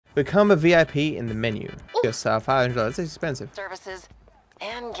Become a VIP in the menu. Yes, $500. That's expensive. Services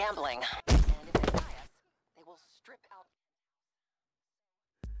and gambling. And if they buy us, they will strip out.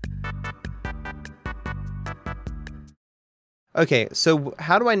 Okay, so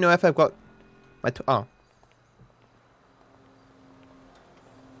how do I know if I've got my... oh.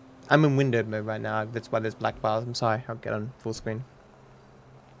 I'm in windowed mode right now. That's why there's black bars. I'm sorry. I'll get on full screen.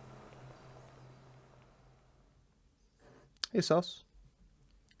 Hey, Sauce.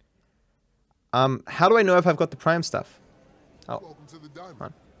 How do I know if I've got the prime stuff? Oh. Welcome to the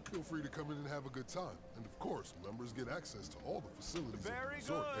Diamond. Feel free to come in and have a good time. And of course, members get access to all the facilities of the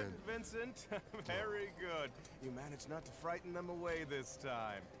resort. Very good, Vincent. Very good. You managed not to frighten them away this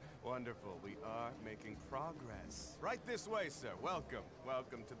time. Wonderful. We are making progress. Right this way, sir. Welcome.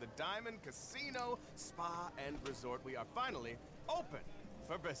 Welcome to the Diamond Casino, Spa, and Resort. We are finally open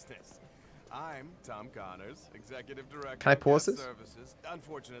for business. I'm Tom Connors, Executive Director Can I pause of this? Services.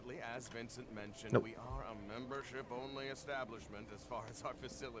 Unfortunately, as Vincent mentioned, Nope. we are a membership-only establishment as far as our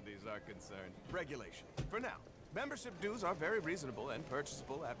facilities are concerned. Regulation. For now, membership dues are very reasonable and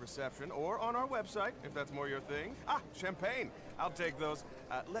purchasable at reception or on our website, if that's more your thing. Ah, champagne. I'll take those.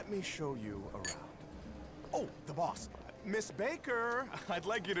 Let me show you around. Oh, the boss. Miss Baker, I'd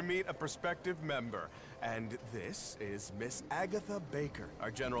like you to meet a prospective member. And this is Miss Agatha Baker, our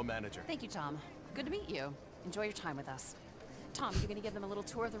general manager. Thank you, Tom. Good to meet you. Enjoy your time with us. Tom, you gonna give them a little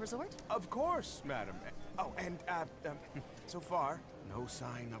tour of the resort? Of course, madam. Oh, and, so far, no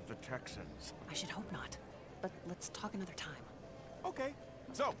sign of the Texans. I should hope not. But let's talk another time. Okay.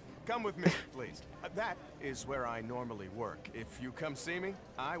 So, come with me, please. That is where I normally work. If you come see me,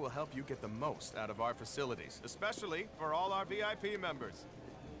 I will help you get the most out of our facilities, especially for all our VIP members.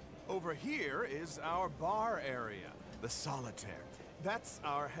 Over here is our bar area, the Solitaire. That's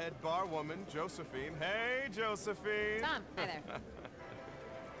our head bar woman, Josephine. Hey, Josephine! Tom, hi there.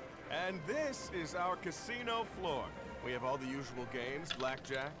 And this is our casino floor. We have all the usual games: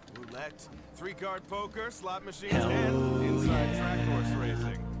 blackjack, roulette, three-card poker, slot machines, and inside track horse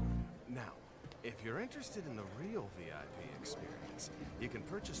racing. Now, if you're interested in the real VIP experience, you can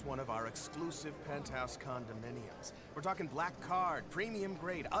purchase one of our exclusive penthouse condominiums. We're talking black card, premium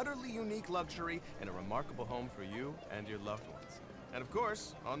grade, utterly unique luxury, and a remarkable home for you and your loved ones. And of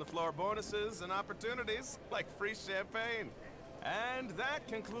course, on-the-floor bonuses and opportunities like free champagne. And that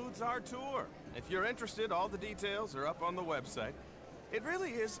concludes our tour. If you're interested, all the details are up on the website. It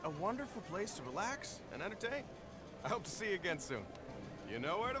really is a wonderful place to relax and entertain. I hope to see you again soon. You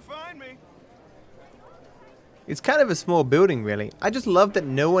know where to find me. It's kind of a small building, really. I just love that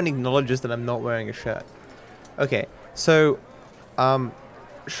no one acknowledges that I'm not wearing a shirt. Okay, so,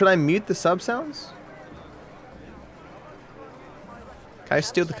 should I mute the sub sounds? Can I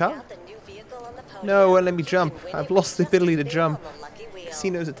steal the car? No, it won't let me jump. I've lost the ability to jump.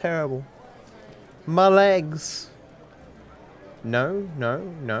 Casinos are terrible. My legs. No, no,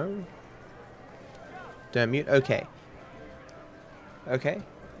 no. Don't mute. Okay. Okay.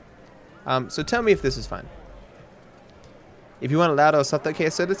 So tell me if this is fine. If you want it louder or soft,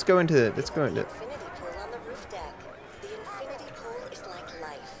 okay. So let's go into.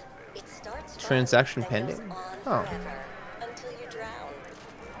 Transaction pending. Oh.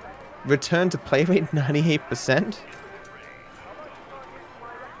 Return to play rate 98%.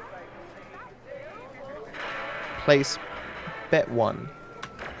 Place bet 1.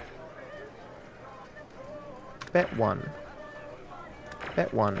 Bet 1.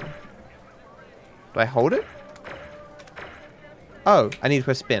 Bet 1. Do I hold it? Oh, I need to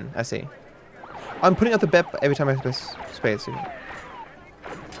press spin. I see. I'm putting out the bet every time I press space.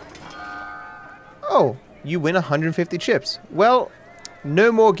 Oh, you win 150 chips. Well,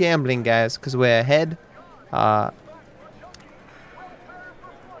 no more gambling, guys, because we're ahead.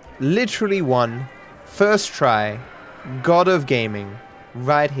 Literally won. First try. God of gaming.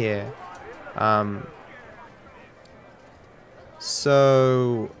 Right here.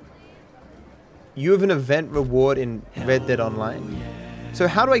 So you have an event reward in Red Dead Online. So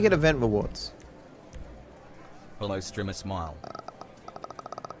how do I get event rewards? Below streamer smile.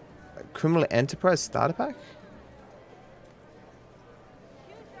 Criminal Enterprise starter pack?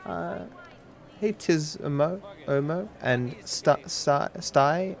 Hey Tiz Omo and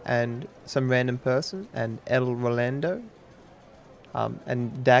Sty and some random person and El Rolando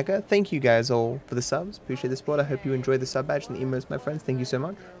and Dagger. Thank you guys all for the subs. Appreciate the support. I hope you enjoyed the sub badge and the emotes, my friends. Thank you so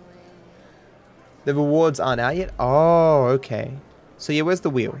much. The rewards aren't out yet? Oh, okay. So yeah, where's the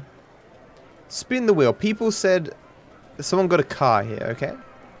wheel? Spin the wheel. People said someone got a car here, okay?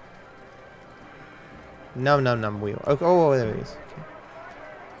 Num wheel. Oh, there it is. Okay.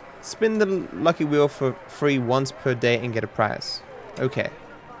 Spin the lucky wheel for free once per day and get a prize. Okay.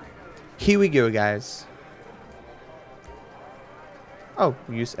 Here we go, guys. Oh,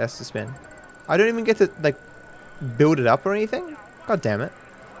 use S to spin. I don't even get to, like, build it up or anything? God damn it.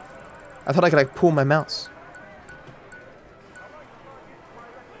 I thought I could, like, pull my mouse.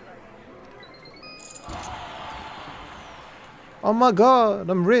 Oh my god,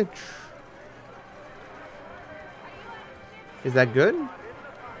 I'm rich. Is that good?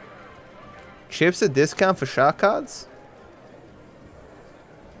 Chips a discount for shark cards?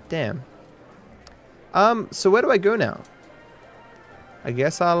 Damn. So where do I go now? I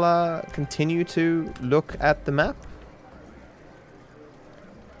guess I'll continue to look at the map.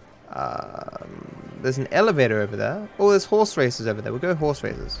 There's an elevator over there. Oh, there's horse races over there. We'll go horse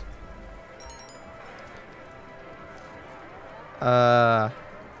races.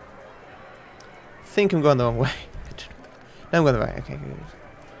 Think I'm going the wrong way. No, I'm going the right. Okay, good.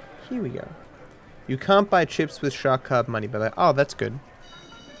 Here we go. You can't buy chips with shark card money, but oh, that's good.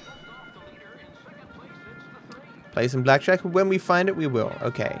 Play some blackjack. When we find it, we will.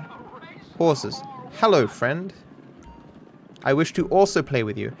 Okay. Horses. Hello, friend. I wish to also play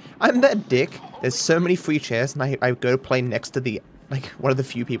with you. I'm that dick. There's so many free chairs, and I go to play next to the, like, one of the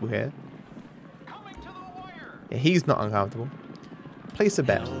few people here. Yeah, he's not uncomfortable. Place a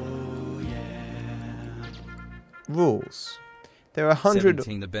bet. Rules. There are 100...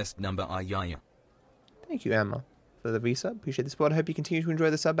 17, the best number, yeah. Thank you, Emma, for the resub. Appreciate the support. I hope you continue to enjoy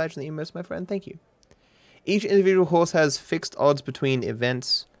the sub badge and the emotes, my friend. Thank you. Each individual horse has fixed odds between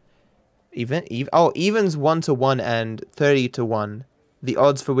events. Evens 1-to-1 and 30-to-1. The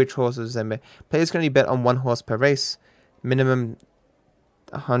odds for which horses players can only bet on one horse per race. Minimum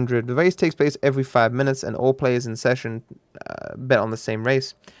 100. The race takes place every 5 minutes, and all players in session bet on the same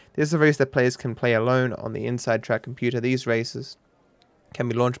race. This is a race that players can play alone on the inside track computer. These races can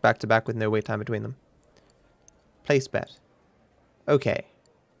be launched back to back with no wait time between them. Place bet. Okay.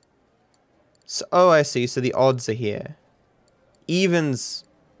 So, oh, I see. So the odds are here. Evens.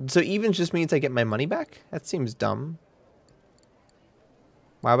 So evens just means I get my money back? That seems dumb.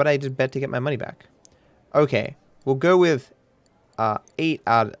 Why would I just bet to get my money back? Okay. We'll go with 8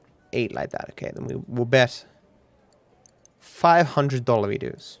 out of 8 like that. Okay. Then we'll bet $500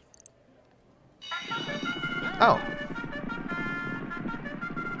 dues. Oh.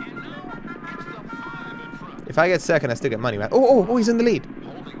 If I get second, I still get money back. Oh, he's in the lead.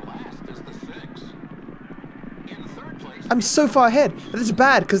 I'm so far ahead. This is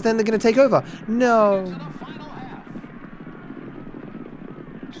bad, because then they're going to take over. No.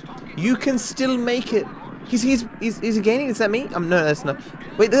 You can still make it. He's gaining? Is that me? No, that's not.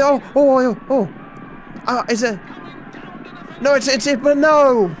 Wait, oh. Is it? No, it's it, but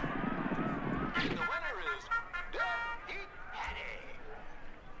no.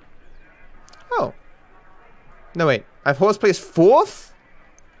 Oh. No, wait. I've horse placed 4th?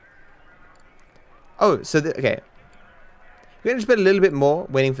 Oh, so, okay. We're going to just bet a little bit more,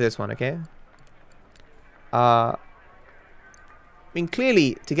 waiting for this one, okay? I mean,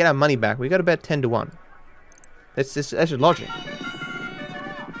 clearly, to get our money back, we got to bet 10-to-1. That's just logic.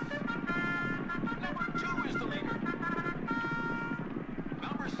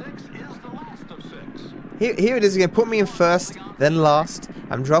 Here it is again. Put me in first, then last.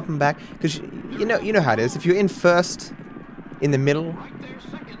 I'm dropping back because you know how it is. If you're in first, in the middle.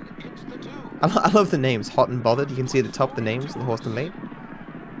 I love the names. Hot and Bothered. You can see at the top the names, the horse and lead.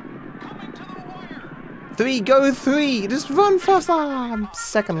 3, go 3. Just run faster. I'm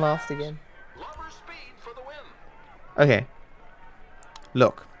second last again. Okay.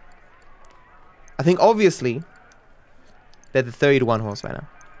 Look. I think obviously they're the 30-to-1 horse right now.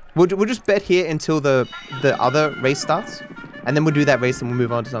 We'll just bet here until the other race starts, and then we'll do that race and we'll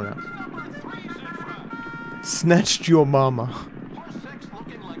move on to something else. Snatched your mama.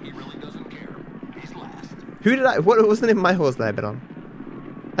 Who did I? What was the name of my horse that I bet on?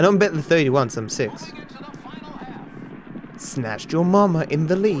 I know I'm betting the 31, so I'm 6. Snatched your mama in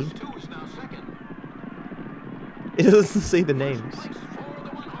the lead. It doesn't say the names.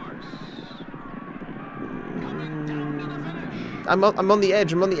 I'm on the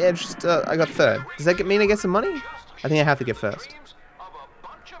edge. I'm on the edge. I got 3rd. Does that mean I get some money? I think I have to get 1st.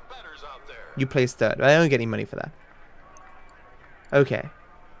 You placed 3rd. I don't get any money for that. Okay.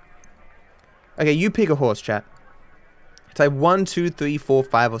 Okay, you pick a horse, chat. Type 1, 2, 3, 4,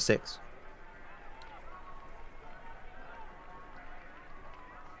 5, or 6.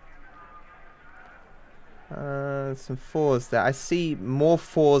 Some 4s there. I see more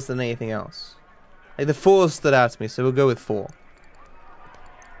 4s than anything else. Like the 4s stood out to me, so we'll go with 4.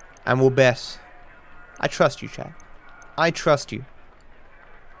 And we'll bet. I trust you, chat. I trust you.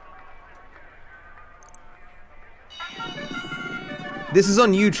 This is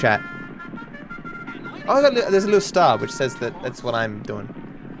on you, chat. Oh, there's a little star which says that that's what I'm doing.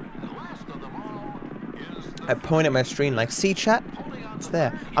 I point at my screen like, see chat? It's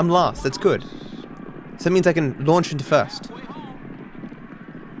there. I'm last. That's good. So that means I can launch into first.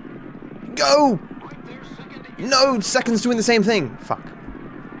 Go! No, second's doing the same thing. Fuck.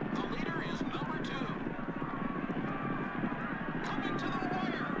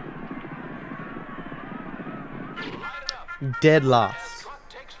 Dead last.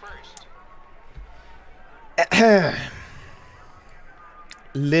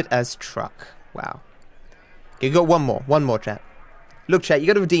 Lit as truck. Wow. Okay, you got one more. One more, chat. Look, chat, you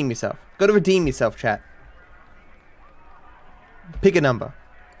gotta redeem yourself. Gotta redeem yourself, chat. Pick a number.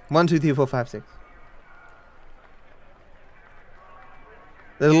 1, 2, 3, 4, 5, 6.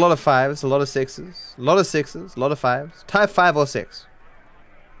 There's a lot of 5s, a lot of 6s, a lot of 6s, a lot of 5s. Type 5 or 6.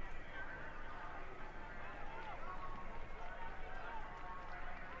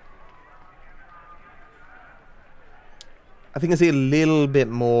 I think I see a little bit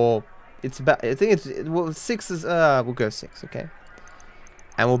more. It's about. I think it's. Well, 6 is. We'll go 6, okay.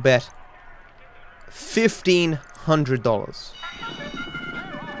 And we'll bet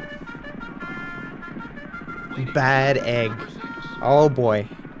 $1,500. Bad egg. Oh boy.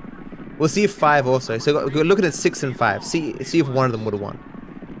 We'll see if 5 also. So go look at 6 and 5. See if one of them would have won.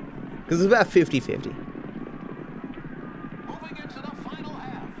 Because it's about 50-50.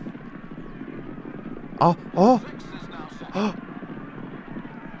 Oh.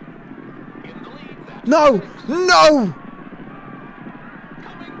 No! No!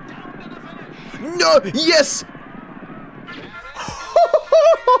 No! Yes!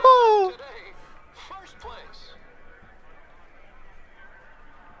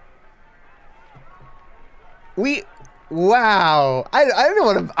 Wow! I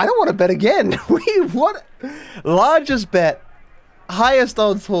don't want to bet again. What? Largest bet, highest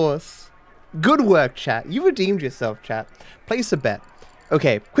odds horse. Good work, chat. You redeemed yourself, chat. Place a bet.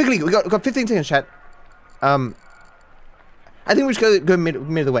 Okay, quickly. We got 15 seconds, chat. I think we should go mid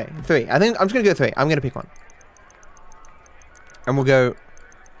of the way. 3. I think I'm just gonna go 3. I'm gonna pick one, and we'll go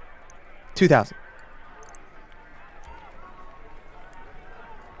 2,000.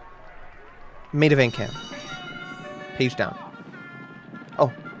 Main event cam. Page down.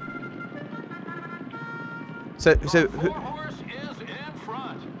 Oh. So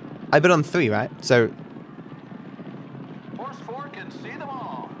I bet on 3, right? So. Horse 4 can see them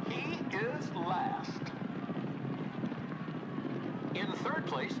all. He is last. In 3rd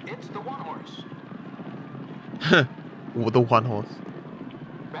place, it's the 1 horse. The 1 horse.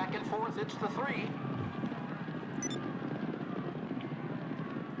 Back and forth, it's the 3.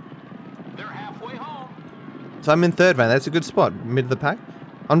 They're halfway home. So I'm in 3rd, man. That's a good spot. Mid of the pack.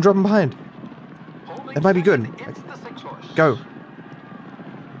 I'm dropping behind. That might be good. It's the 6 horse. Go.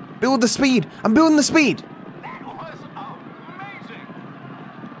 Build the speed. I'm building the speed. That was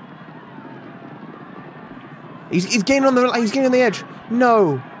amazing. He's gaining on the. He's gaining on the edge.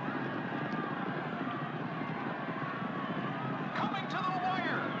 No. Coming to the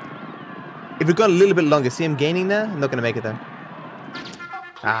wire. If we've got a little bit longer, see him gaining there. I'm not gonna make it though.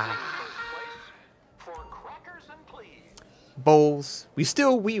 Ah. For crackers and please. Balls.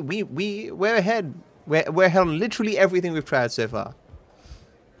 We're ahead. We're ahead on literally everything we've tried so far.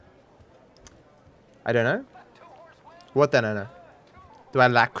 I don't know. What then? I know. Do I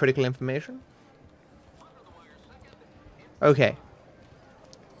lack critical information? Okay.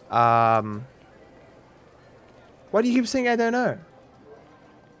 Why do you keep saying I don't know?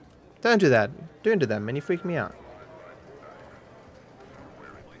 Don't do that. Don't do that, man. You freak me out.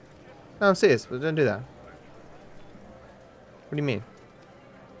 No, I'm serious, but don't do that. What do you mean?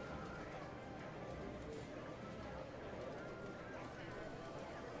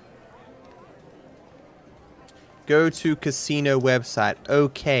 Go to casino website.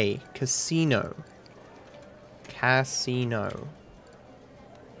 Okay, casino. Casino.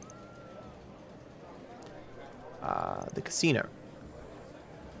 The casino.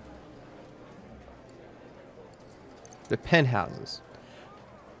 The penthouses.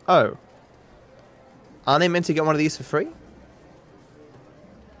 Oh. Aren't they meant to get one of these for free?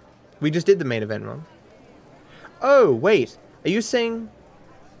 We just did the main event wrong. Oh, wait. Are you saying...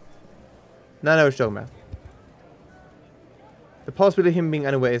 No, what you're talking about. The possibility of him being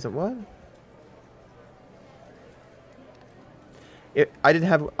unaware isn't what? I didn't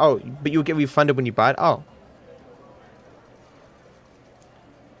have... Oh, but you'll get refunded when you buy it? Oh.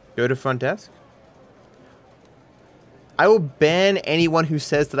 Go to front desk. I will ban anyone who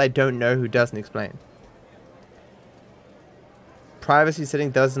says that I don't know who doesn't explain. Privacy setting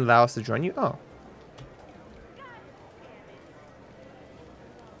doesn't allow us to join you? Oh.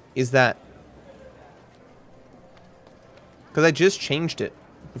 Is that... Because I just changed it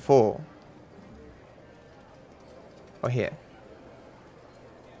before. Oh, here.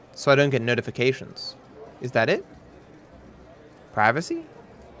 So I don't get notifications. Is that it? Privacy?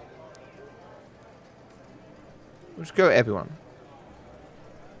 Let's go everyone.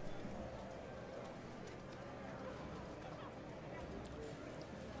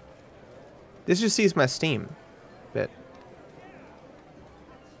 This just sees my Steam bit.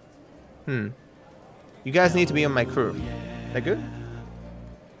 You guys need to be on my crew. That good?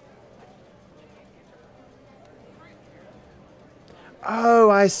 Oh,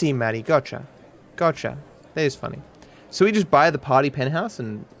 I see, Maddie. Gotcha. Gotcha. That is funny. So we just buy the party penthouse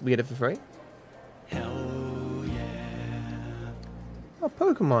and we get it for free? Hell yeah. Oh,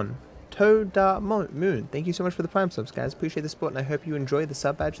 Pokemon. Toad Moon. Thank you so much for the Prime subs, guys. Appreciate the support, and I hope you enjoy the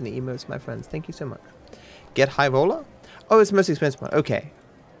sub badge and the emotes, my friends. Thank you so much. Get High Roller? Oh, it's the most expensive one. Okay.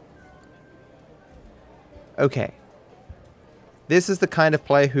 Okay. This is the kind of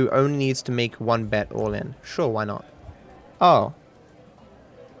player who only needs to make one bet all in. Sure, why not? Oh.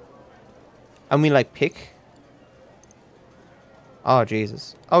 And we, like, pick? Oh,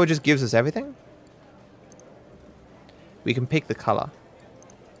 Jesus. Oh, it just gives us everything? We can pick the color.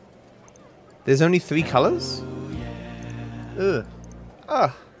 There's only 3 colors? Ugh.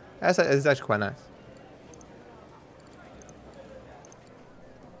 Oh, that's actually quite nice.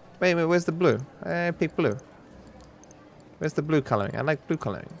 Wait, where's the blue? I picked blue. Where's the blue coloring? I like blue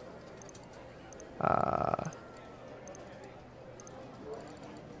coloring. I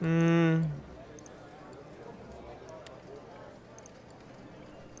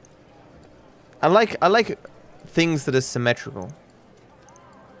like things that are symmetrical.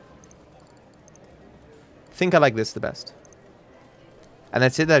 I think I like this the best. And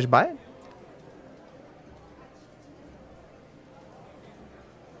that's it, I just buy it?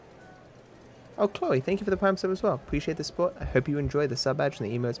 Oh, Chloe, thank you for the Prime sub as well. Appreciate the support. I hope you enjoy the sub badge and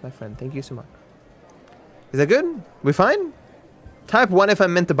the emotes, my friend. Thank you so much. Is that good? We fine? Type 1 if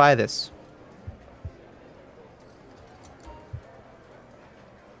I'm meant to buy this.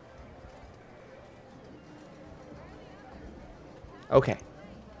 Okay.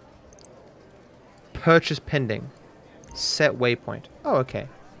 Purchase pending. Set waypoint. Oh, okay.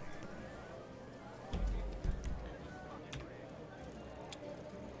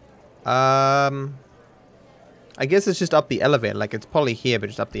 I guess it's just up the elevator. Like, it's probably here, but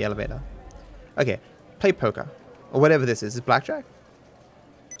just up the elevator. Okay. Play poker. Or whatever this is. Is it blackjack?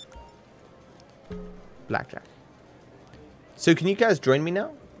 Blackjack. So, can you guys join me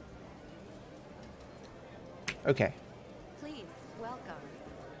now? Okay. Please, welcome.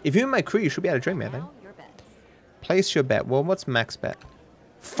 If you're in my crew, you should be able to join me, I think. Now your bets. Place your bet. Well, what's max bet?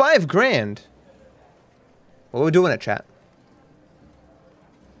 5 grand? What are we doing at chat?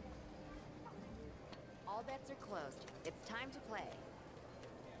 All bets are closed. It's time to play.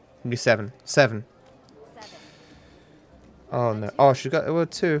 Maybe 7. 7. 7. Oh, no. Oh, she got... Well,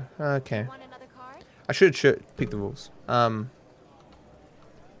 2. Okay. Want another card? I should pick the rules. How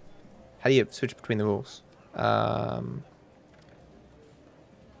do you switch between the rules?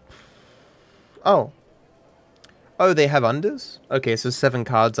 Oh. Oh, they have unders? Okay, so 7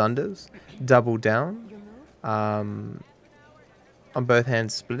 cards unders. Double down. Your move? On both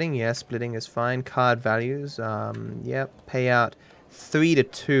hands, splitting. Yeah, splitting is fine. Card values. Yep. Payout 3 to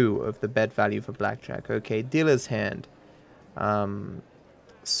 2 of the bet value for blackjack. Okay. Dealer's hand.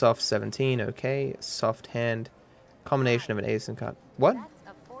 Soft 17. Okay. Soft hand. Combination of an ace and card. What?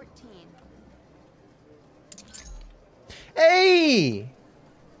 That's a 14. Hey!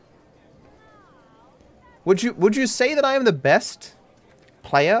 Would you say that I am the best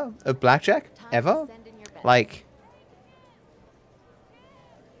player of blackjack Time ever? to send in your bets. Like,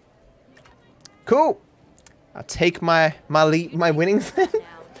 cool. I'll take my winnings then.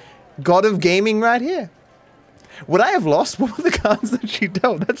 Now, God of gaming right here. Would I have lost? What were the cards that she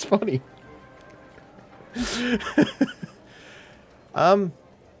dealt? That's funny. Oh,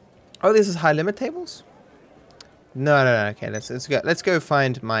 this is high limit tables? No. Okay, let's go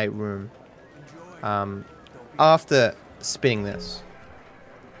find my room. After spinning this.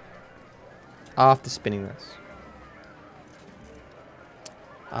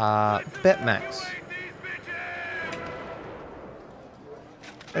 Bet max.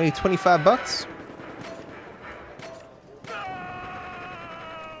 Only 25 bucks.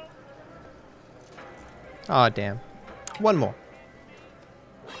 Oh, damn. One more.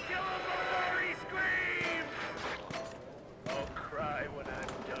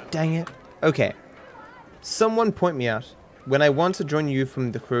 Dang it. Okay. Someone point me out. When I want to join you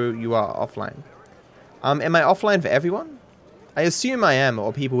from the crew, you are offline. Am I offline for everyone? I assume I am,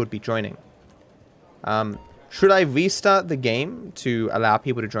 or people would be joining. Should I restart the game to allow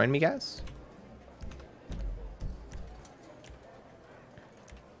people to join me, guys?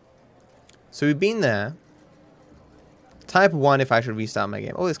 So we've been there. Type 1 if I should restart my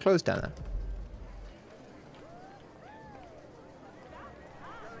game. Oh, it's closed down there.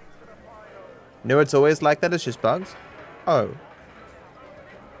 No, it's always like that. It's just bugs. Oh.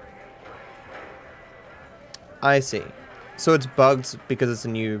 I see. So it's bugs because it's a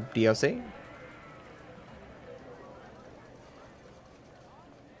new DLC?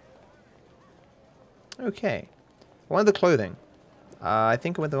 Okay. I wanted the clothing. I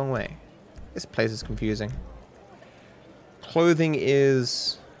think I went the wrong way. This place is confusing. Clothing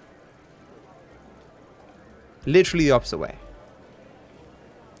is literally the opposite way.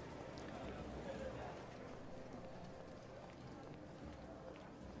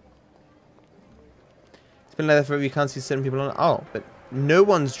 It's been like that forever. You can't see certain people on. Oh, but no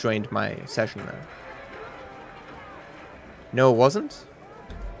one's joined my session though. No, it wasn't.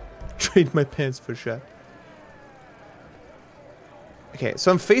 Trade my pants for sure. Okay,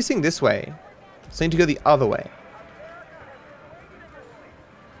 so I'm facing this way. So I need to go the other way.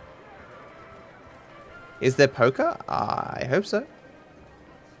 Is there poker? I hope so.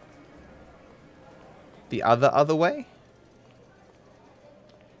 The other way?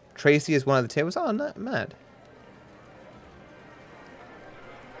 Tracy is one of the tables. Oh, not mad.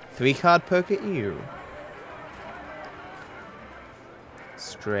 3-card poker, ew.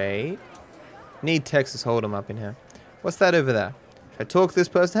 Straight. Need Texas Hold'em up in here. What's that over there? Should I talk to this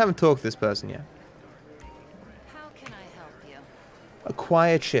person? I haven't talked to this person yet. How can I help you?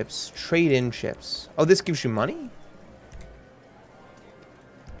 Acquire chips. Trade in chips. Oh, this gives you money?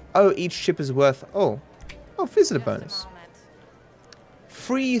 Oh, each chip is worth... Oh, visitor bonus.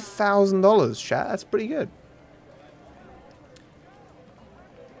 $3,000, chat. That's pretty good.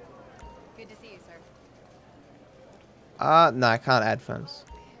 Good to see you, sir. No, I can't add funds.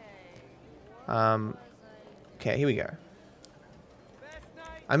 Okay, here we go.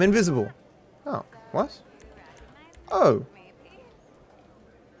 I'm invisible. Oh, what? Oh.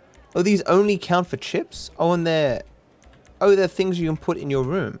 Oh, these only count for chips? Oh, and they're... Oh, they're things you can put in your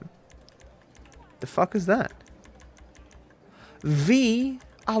room. The fuck is that? V?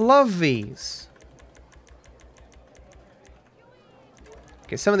 I love Vs.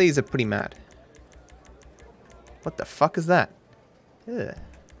 Okay, some of these are pretty mad. What the fuck is that? Ugh.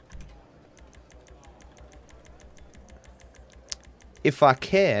 If I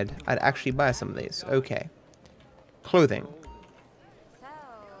cared, I'd actually buy some of these. Okay. Clothing.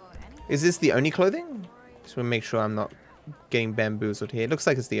 Is this the only clothing? Just want to make sure I'm not getting bamboozled here. It looks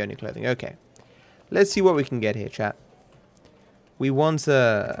like it's the only clothing. Okay. Let's see what we can get here, chat. We want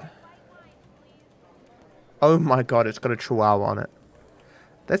a... Oh my god, it's got a chihuahua on it.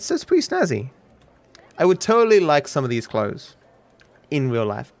 That's pretty snazzy. I would totally like some of these clothes. In real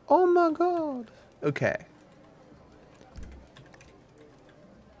life. Oh my god. Okay.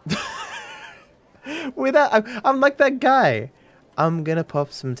 With that, I'm like that guy. I'm gonna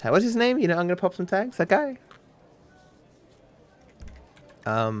pop some tags. What's his name? You know, I'm gonna pop some tags. That guy.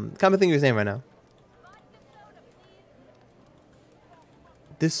 Can't think of his name right now.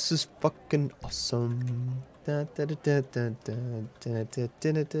 This is fucking awesome.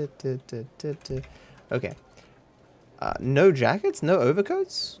 Okay. No jackets? No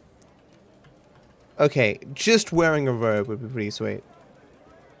overcoats? Okay, just wearing a robe would be pretty sweet.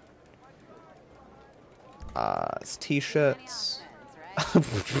 It's t-shirts.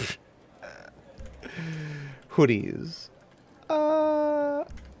 Hoodies. Oh.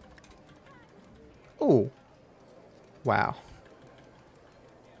 Wow.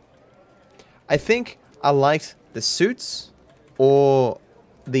 I think I liked the suits or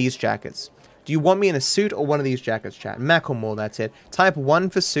these jackets. Do you want me in a suit or one of these jackets, chat? Macklemore, that's it. Type 1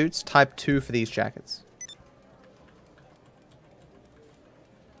 for suits, type 2 for these jackets.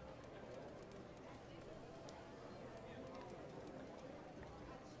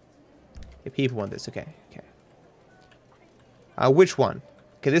 If people want this, okay, okay. Which one?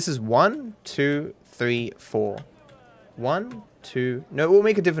 Okay, this is 1, 2, 3, 4. 1, 2, no, we'll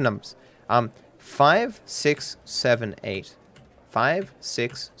make it different numbers. 5, 6, 7, 8. 5,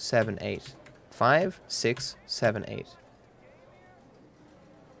 6, 7, 8. 5, 6, 7, 8.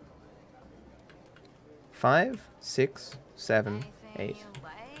 5, 6, 7, 8.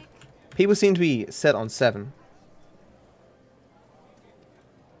 People seem to be set on 7.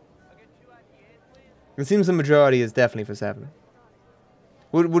 It seems the majority is definitely for 7.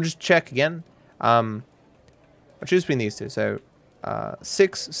 We'll just check again. I'll choose between these two. So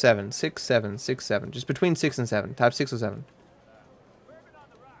 6, 7, 6, 7, 6, 7. Just between 6 and 7. Type 6 or 7.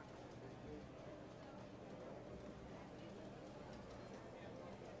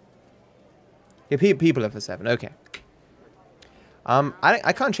 Yeah, people are for 7. Okay.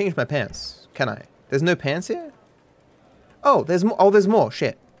 I can't change my pants, can I? There's no pants here? Oh, there's more. Oh, there's more.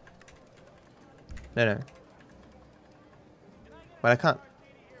 Shit. No. But I can't.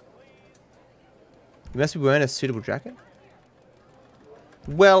 You must be wearing a suitable jacket?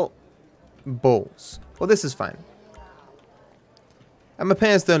 Well, balls. Well, this is fine. And my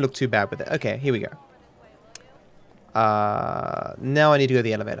pants don't look too bad with it. Okay, here we go. Now I need to go to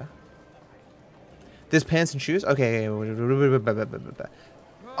the elevator. There's pants and shoes? Okay.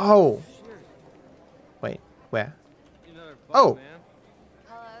 Oh. Wait, where? Oh.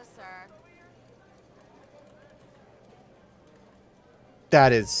 Hello, sir.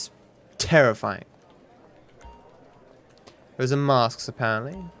 That is terrifying. Those are masks,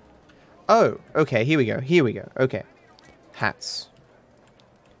 apparently. Oh, okay, here we go. Okay. Hats.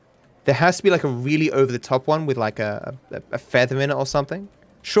 There has to be like a really over-the-top one with like a feather in it or something.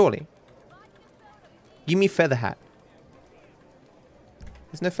 Surely. Give me feather hat.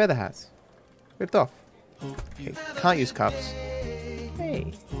 There's no feather hats. Ripped off. Okay, can't use cuffs.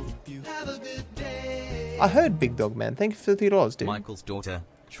 Hey. I heard Big Dog Man. Thank you for the $3, dude. Michael's daughter,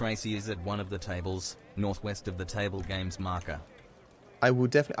 Tracy, is at one of the tables, northwest of the table games marker. I will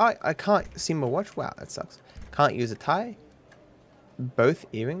definitely... I can't see my watch? Wow, that sucks. Can't use a tie? Both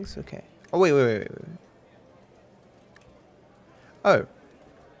earrings? Okay. Oh, wait. Oh.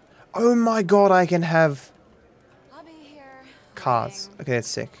 Oh my god, I can have... I'll be here. Cards. Okay, that's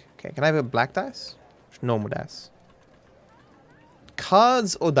sick. Okay, can I have a black dice? Normal dice.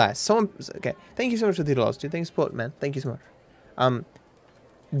 Cards or dice? Someone... Okay, thank you so much for the $3, dude. Thanks for support, man. Thank you so much.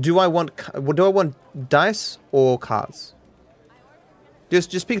 Do I want dice or cards?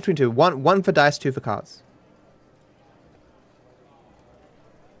 Just pick between two. One for dice, 2 for cards.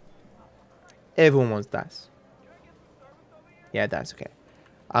 Everyone wants dice. Yeah, dice, okay.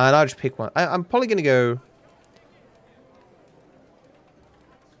 And I'll just pick one. I'm probably going to go...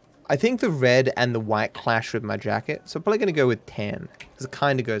 I think the red and the white clash with my jacket. So I'm probably going to go with tan. Because it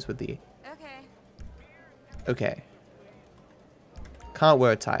kind of goes with the... Okay. Can't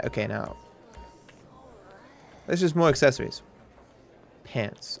wear a tie. Okay, now. There's just more accessories.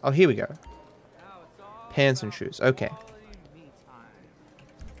 Pants. Oh, here we go. Pants and shoes. Okay.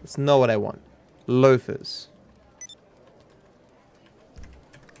 That's not what I want. Loafers.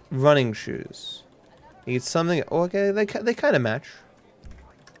 Running shoes. Need something... Oh, okay, they kind of match.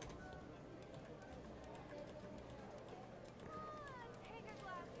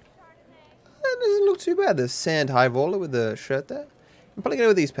 That doesn't look too bad. The sand high roller with the shirt there. I'm probably going to go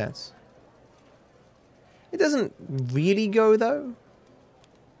with these pants. It doesn't really go, though.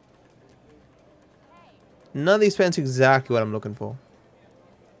 None of these pants are exactly what I'm looking for.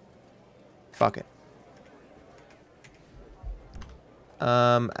 Fuck it.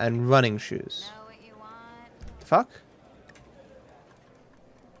 And running shoes. Know what you want? Fuck.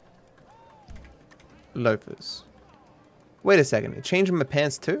 Loafers. Wait a second. It changed my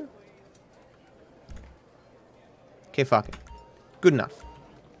pants too? Okay, fuck it. Good enough.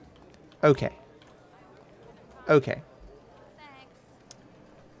 Okay. Okay.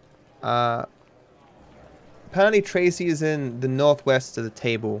 Apparently Tracy is in the northwest of the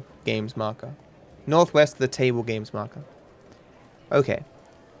table games marker. Northwest of the table games marker. Okay.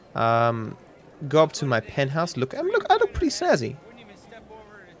 Go up to my penthouse. Look, I look pretty snazzy.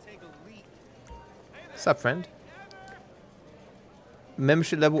 What's up, friend?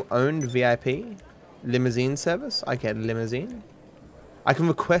 Membership level owned VIP. Limousine service. I get limousine. I can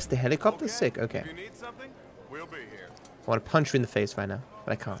request a helicopter. Sick. Okay. If you need something, we'll be here. I want to punch you in the face right now,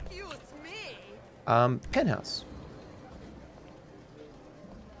 but I can't. Penthouse.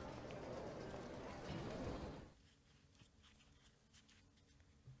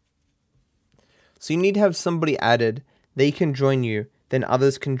 So you need to have somebody added. They can join you. Then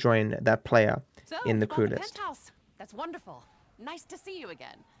others can join that player in the crew list. Penthouse. That's wonderful. Nice to see you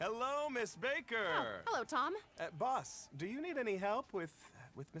again. Hello, Miss Baker. Oh, hello, Tom. Boss, do you need any help with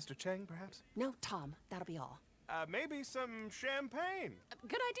Mr. Cheng, perhaps? No, Tom. That'll be all. Maybe some champagne.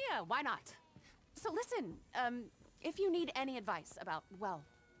 Good idea. Why not? So listen, if you need any advice about, well,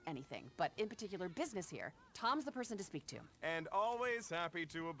 anything, but in particular business here, Tom's the person to speak to. And always happy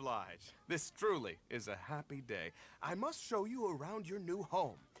to oblige. This truly is a happy day. I must show you around your new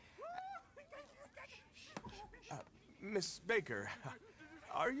home. Miss Baker,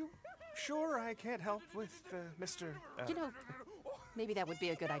 are you sure I can't help with Mr. You know, maybe that would be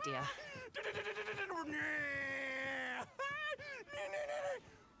a good idea.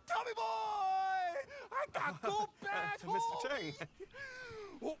 Tommy boy! I got go back to Mr. Cheng.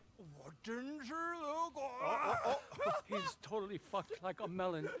 He's totally fucked like a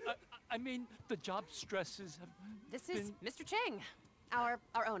melon. I mean, the job stresses have This is Mr. Chang, our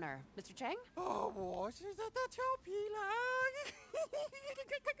owner. Mr. Chang?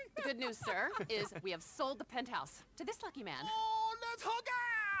 The good news, sir, is we have sold the penthouse to this lucky man.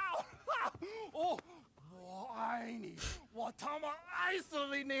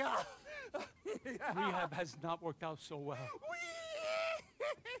 Rehab has not worked out so well.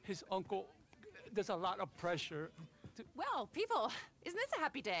 His uncle, there's a lot of pressure. Well, people, isn't this a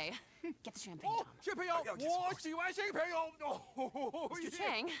happy day? Get the champagne, Tom. Mr.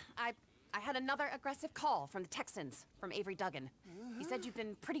 Chang, I had another aggressive call from the Texans, from Avery Duggan. He said you've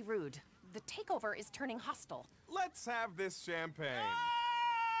been pretty rude. The takeover is turning hostile. Let's have this champagne.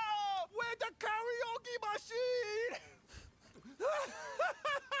 With the karaoke machine!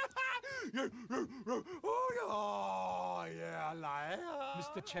 Oh, yeah,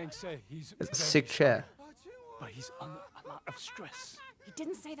 Mr. Chang said he's It's a very sick chair. but he's under a lot of stress. He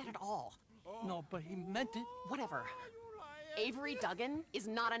didn't say that at all. No, but he meant it. Whatever. Avery Duggan is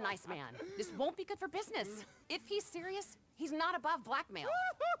not a nice man. This won't be good for business. If he's serious, he's not above blackmail.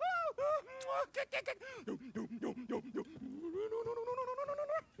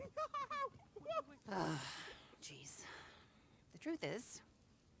 Jeez. The truth is,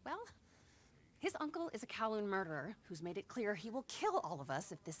 well, his uncle is a Kowloon murderer who's made it clear he will kill all of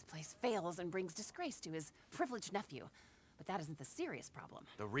us if this place fails and brings disgrace to his privileged nephew. But that isn't the serious problem.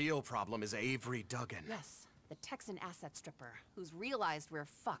 The real problem is Avery Duggan. Yes, the Texan asset stripper, who's realized we're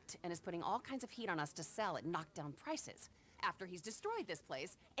fucked and is putting all kinds of heat on us to sell at knockdown prices, after he's destroyed this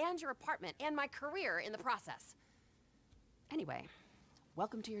place, and your apartment, and my career in the process. Anyway,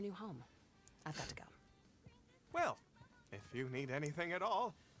 welcome to your new home. I've got to go. Well, if you need anything at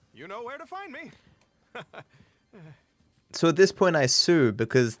all, you know where to find me. So at this point I sue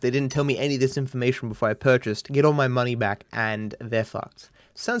because they didn't tell me any of this information before I purchased, get all my money back, and they're fucked.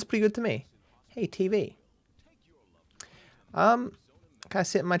 Sounds pretty good to me. Hey, TV. Can I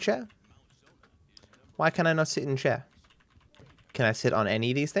sit in my chair? Why can I not sit in chair? Can I sit on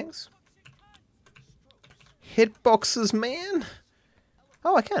any of these things? Hitboxes, man.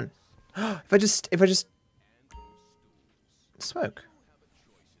 Oh, I can. If I just smoke.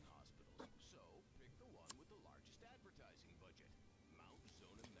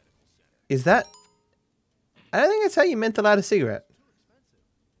 Is that? I don't think that's how you meant to light a cigarette.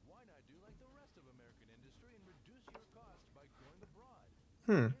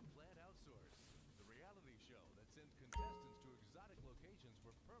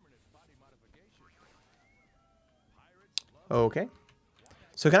 Okay.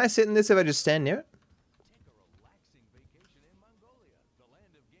 So can I sit in this if I just stand near it?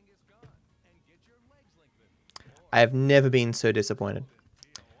 I have never been so disappointed.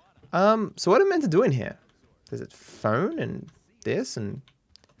 So what am I meant to do in here? There's a phone and this and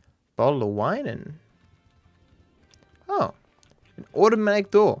bottle of wine and... Oh. An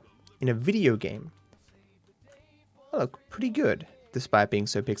automatic door in a video game. I look pretty good, despite being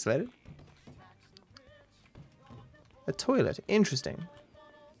so pixelated. A toilet. Interesting.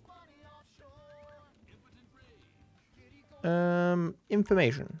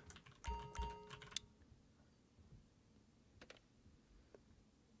 Information.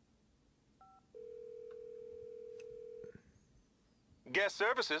 Guest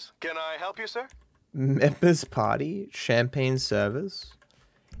services. Can I help you, sir? Members party, champagne service.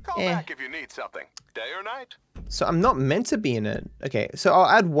 Call back if you need something. Day or night. So I'm not meant to be in it. Okay, so I'll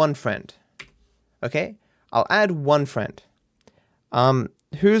add one friend. Okay? I'll add one friend.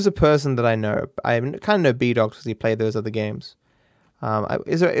 Who's a person that I know? I kind of know B-Dog because he played those other games.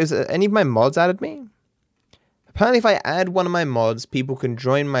 Is there any of my mods added me? Apparently if I add one of my mods, people can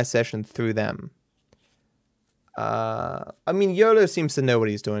join my session through them. I mean, YOLO seems to know what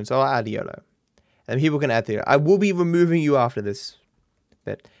he's doing, so I'll add YOLO. And people can add there. I will be removing you after this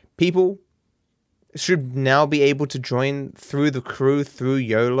bit. People should now be able to join through the crew, through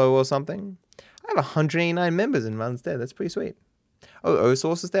YOLO or something. I have 189 members in Runs Dead. That's pretty sweet. Oh,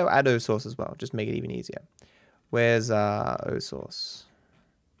 O-Source is there? I'll add O-Source as well. Just make it even easier. Where's O-Source?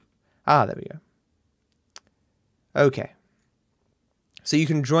 Ah, there we go. Okay. So you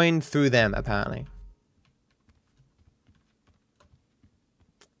can join through them, apparently.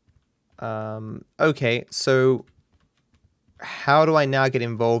 Okay, so how do I now get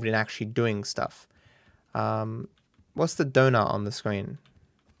involved in actually doing stuff? What's the donut on the screen?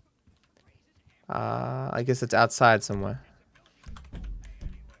 I guess it's outside somewhere.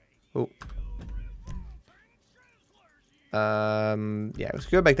 Oh. Yeah, let's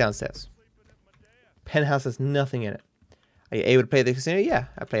go back downstairs. Penthouse has nothing in it. Are you able to play the casino? Yeah,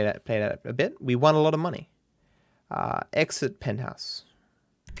 I played it a bit. We won a lot of money. Exit penthouse.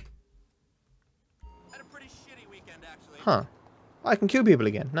 Had a pretty shitty weekend, actually. Huh. I can kill people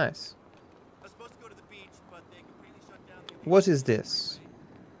again. Nice. I was supposed to go to the beach, but they completely shut down the What is this?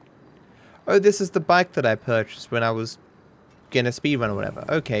 Oh, this is the bike that I purchased when I was getting a speedrun or whatever.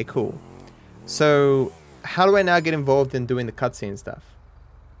 Okay, cool. So, how do I now get involved in doing the cutscene stuff?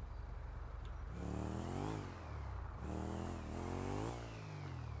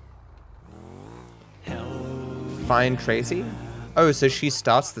 Find Tracy? Oh, so she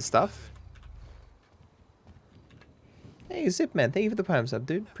starts the stuff? Hey, Zipman, thank you for the prime sub,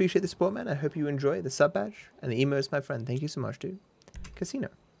 dude. Appreciate the support, man. I hope you enjoy the sub badge and the emotes, my friend. Thank you so much, dude. Casino.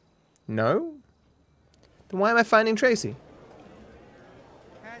 No? Then why am I finding Tracy?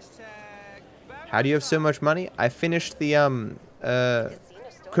 How do you have so much money? I finished the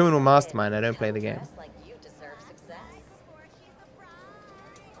Criminal Mastermind. I don't play the game.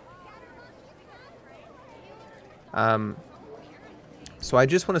 So I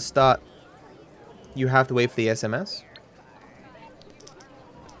just want to start. You have to wait for the SMS.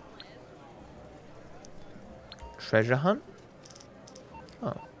 Treasure hunt?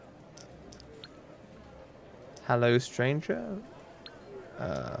 Oh. Hello, stranger.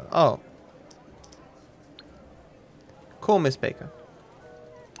 Oh. Call Miss Baker.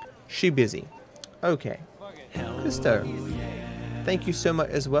 She busy. Okay. Christo. Thank you so much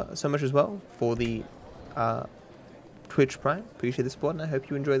as well for the Twitch Prime. Appreciate the support, and I hope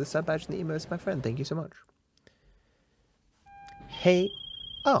you enjoy the sub badge and the emotes, my friend. Thank you so much. Hey.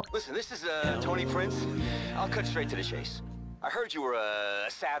 Oh. Listen, this is Tony Prince. I'll cut straight to the chase. I heard you were a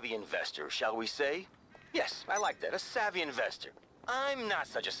savvy investor, shall we say? Yes, I like that. A savvy investor. I'm not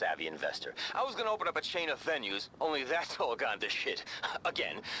such a savvy investor. I was gonna open up a chain of venues, only that's all gone to shit.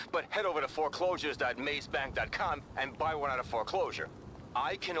 Again. But head over to foreclosures.mazebank.com and buy one out of foreclosure.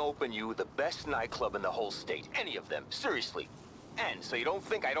 I can open you the best nightclub in the whole state. Any of them. Seriously. And so you don't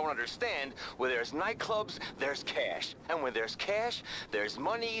think I don't understand, where there's nightclubs, there's cash. And when there's cash, there's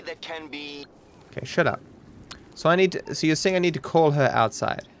money that can be... Okay, shut up. So I need to... So you're saying I need to call her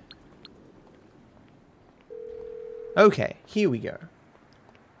outside. Okay, here we go.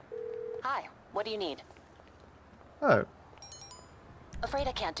 Hi, what do you need? Oh. Afraid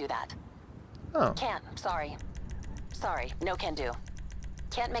I can't do that. Oh. Can't, sorry. Sorry, no can do.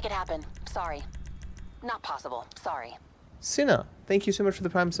 Can't make it happen, sorry. Not possible, sorry. Sinner, thank you so much for the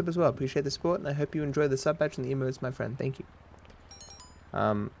prime sub as well. Appreciate the support, and I hope you enjoy the sub badge and the emotes, my friend. Thank you.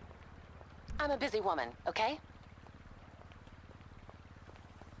 I'm a busy woman, okay?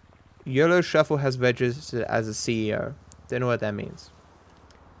 YOLO Shuffle has registered as a CEO. Don't know what that means.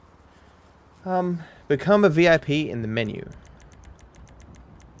 Become a VIP in the menu.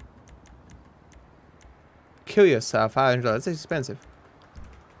 Kill yourself, $500. That's expensive.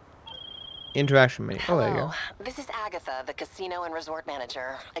 Interaction menu. Oh, there you go. This is Agatha, the casino and resort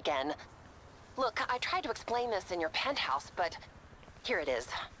manager, again. Look, I tried to explain this in your penthouse, but here it is.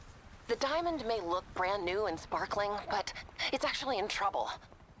 The diamond may look brand new and sparkling, but it's actually in trouble.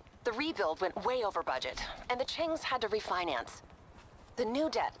 The rebuild went way over budget, and the Chings had to refinance. The new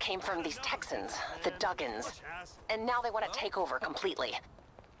debt came from these Texans, the Duggins, and now they want to take over completely.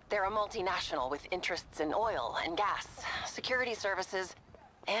 They're a multinational with interests in oil and gas, security services,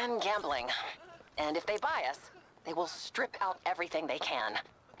 and gambling. And if they buy us, they will strip out everything they can.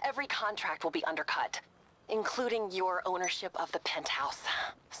 Every contract will be undercut, including your ownership of the penthouse.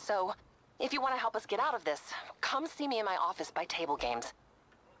 So, if you want to help us get out of this, come see me in my office by table games.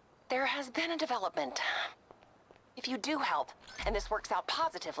 There has been a development. If you do help, and this works out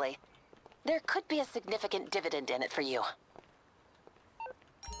positively, there could be a significant dividend in it for you.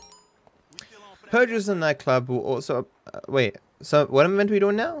 Purchase a nightclub will also... wait, so what am I meant to be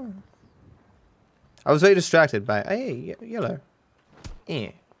doing now? I was very distracted by... Hey, yellow.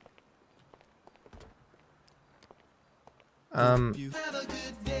 Yeah.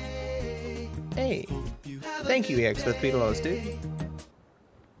 Hey. Thank you, EX, for the $3, dude.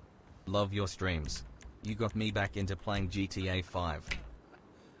 Love your streams. You got me back into playing GTA 5.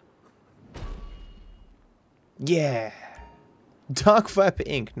 Yeah. Dark Viper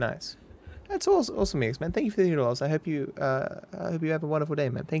Inc. Nice. That's awesome, EX, man. Thank you for the $3. I hope you have a wonderful day,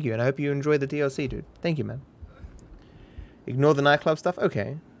 man. Thank you, and I hope you enjoy the DLC, dude. Thank you, man. Ignore the nightclub stuff?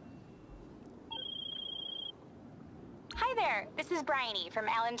 Okay. Hi there, this is Bryony from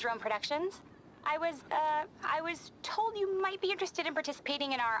Alan's Rome Productions. I was told you might be interested in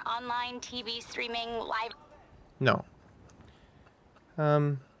participating in our online TV streaming live... No.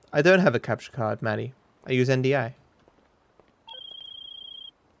 I don't have a capture card, Maddie. I use NDI.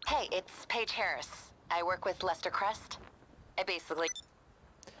 Hey, it's Paige Harris. I work with Lester Crest. I basically...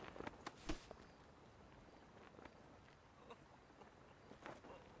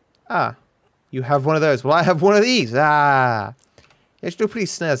 Ah, you have one of those. Well, I have one of these. Ah. Yeah, you look pretty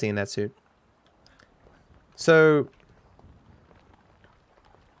snazzy in that suit. So,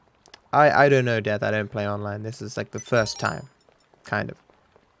 I don't know, Death. I don't play online. This is like the first time, kind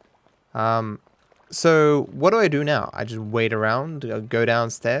of. So what do I do now? I just wait around, go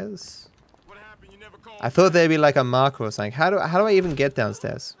downstairs. I thought there'd be like a marker or something. How do I even get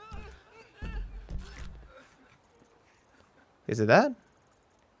downstairs? Is it that?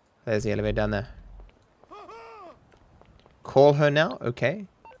 There's the elevator down there. Call her now? Okay.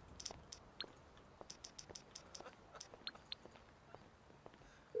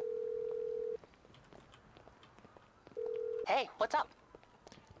 Hey, what's up?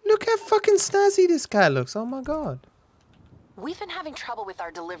 Look how fucking snazzy this guy looks. Oh my god. We've been having trouble with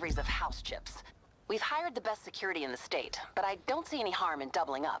our deliveries of house chips. We've hired the best security in the state, but I don't see any harm in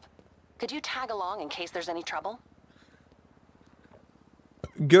doubling up. Could you tag along in case there's any trouble?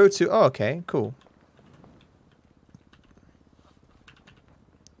 Go to... Oh, okay. Cool.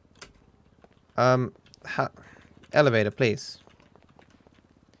 Elevator, please.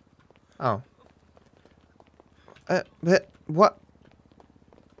 Oh. But what?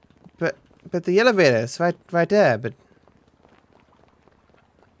 But the elevator is right there, but...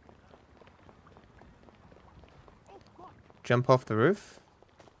 Jump off the roof?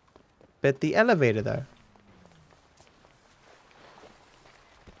 But the elevator, though.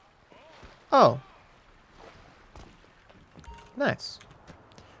 Oh. Nice.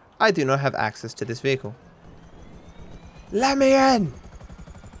 I do not have access to this vehicle. Let me in!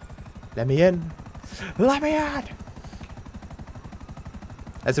 Let me in! Let me in!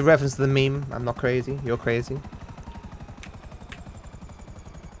 As a reference to the meme, I'm not crazy, you're crazy.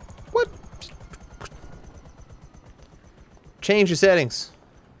 What? Change your settings.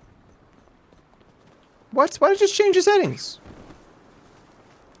 What? Why did you just change your settings?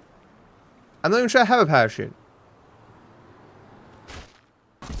 I'm not even sure I have a parachute.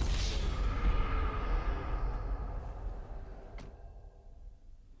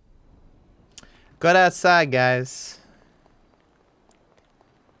 Got outside, guys.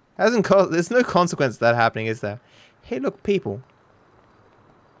 There's no consequence to that happening, is there? Hey, look, people.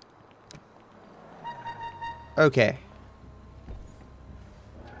 Okay.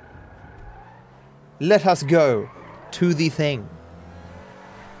 Let us go to the thing.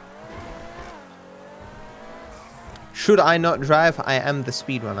 Should I not drive? I am the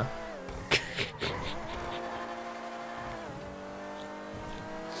speedrunner.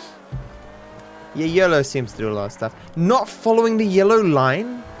 Yeah, yellow seems to do a lot of stuff. Not following the yellow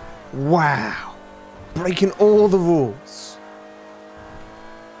line? Wow. Breaking all the rules.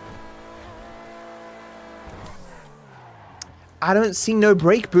 I don't see no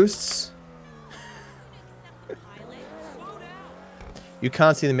brake boosts. You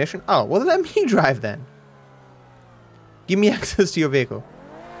can't see the mission? Oh, well, let me drive then. Give me access to your vehicle.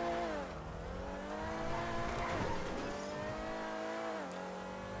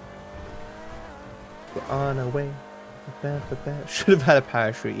 We're on our way. Should have had a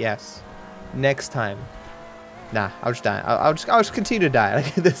parachute, yes. Next time. Nah, I'll just die. I'll just continue to die.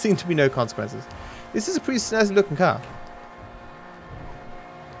 Like, there seem to be no consequences. This is a pretty snazzy looking car.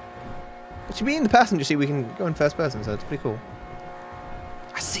 It should be in the passenger seat. We can go in first person, so it's pretty cool.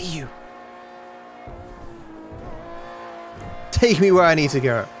 I see you. Take me where I need to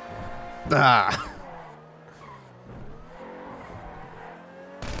go. Ah.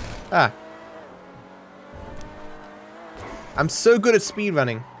 Ah. I'm so good at speed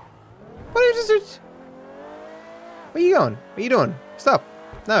running. What are you just... Where are you going? What are you doing? Stop.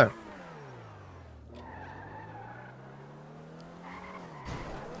 No.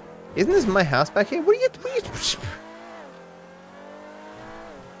 Isn't this my house back here? What are you...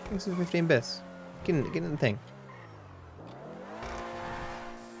 This is 15 bits. Get in the thing.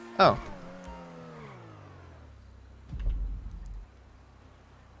 Oh.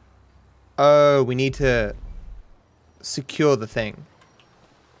 Oh, we need to secure the thing.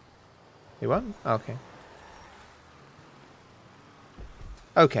 You what? Oh, okay.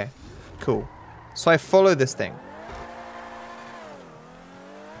 Okay. Cool. So I follow this thing.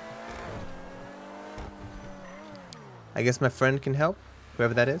 I guess my friend can help.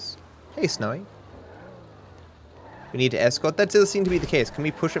 Whoever that is. Hey, Snowy. We need to escort. That does seem to be the case. Can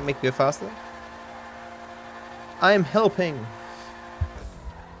we push it, make it go faster? I am helping.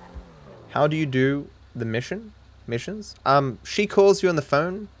 How do you do the missions? She calls you on the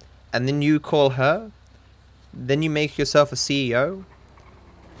phone, and then you call her. Then you make yourself a CEO.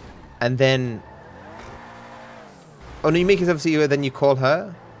 And then... Oh, no, you make yourself a CEO, then you call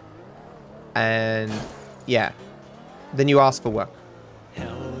her. And... Yeah. Then you ask for work.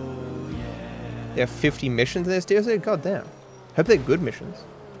 There are 50 missions in this DLC? God damn. Hope they're good missions.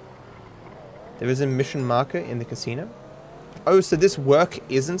 There is a mission marker in the casino. Oh, so this work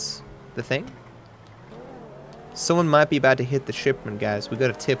isn't the thing? Someone might be about to hit the shipment, guys. We got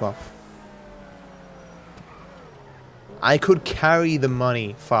a tip off. I could carry the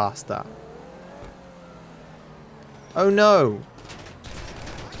money faster. Oh no!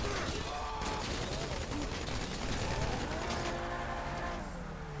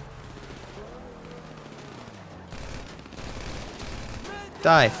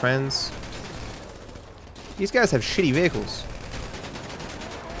 Die, friends. These guys have shitty vehicles.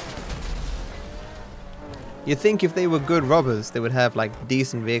 You'd think if they were good robbers, they would have, like,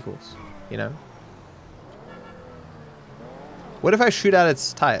 decent vehicles, you know? What if I shoot out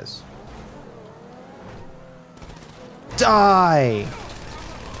its tires? Die!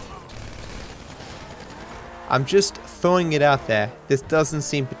 I'm just throwing it out there. This doesn't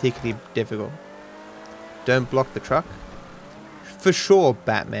seem particularly difficult. Don't block the truck. For sure,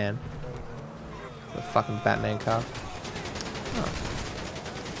 Batman. The fucking Batman car. Oh.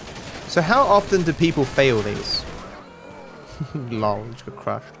 So how often do people fail these? Lol, just got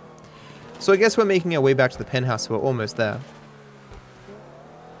crushed. So I guess we're making our way back to the penthouse, so we're almost there.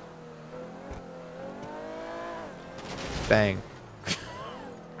 Bang.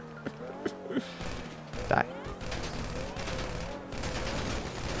 Die.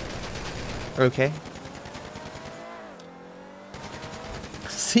 Okay.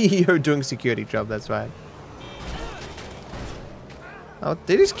 CEO doing security job, that's right. Oh,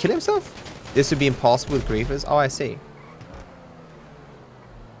 did he just kill himself? This would be impossible with griefers? Oh, I see.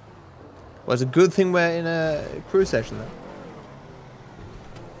 Well, it's a good thing we're in a crew session, though.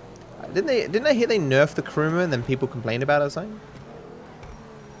 Didn't I hear they nerfed the crewman and then people complained about it or something?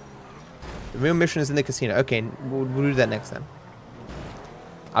 The real mission is in the casino. Okay, we'll do that next time.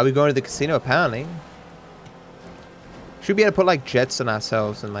 Are we going to the casino? Apparently. Should be able to put like jets on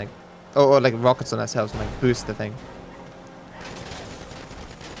ourselves and like, or like rockets on ourselves and like boost the thing.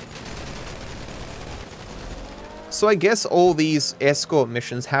 So I guess all these escort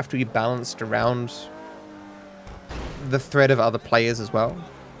missions have to be balanced around the threat of other players as well.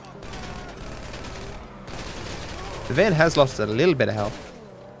 The van has lost a little bit of health.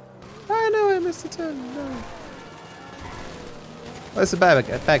 I know I missed a turn. No. Oh, that's a bad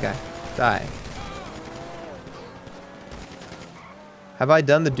guy. Die. Have I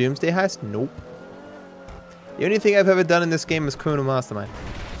done the Doomsday heist? Nope. The only thing I've ever done in this game is Criminal Mastermind.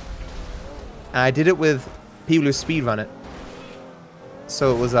 And I did it with people who speedrun it.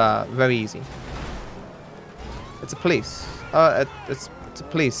 So it was very easy. It's a police. It's a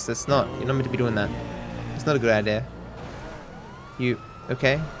police. That's not. You're not meant to be doing that. It's not a good idea. You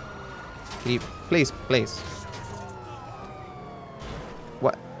okay? Can you please?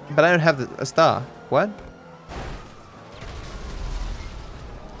 What? But I don't have a star. What?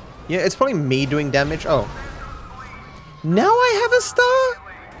 Yeah, it's probably me doing damage. Oh. Now I have a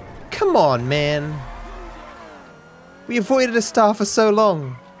star? Come on, man. We avoided a star for so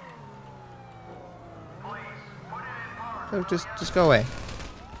long. Oh, just go away.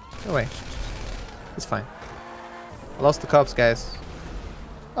 Go away. It's fine. I lost the cops, guys.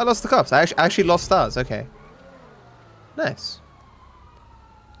 I lost the cops. I actually lost stars. Okay. Nice.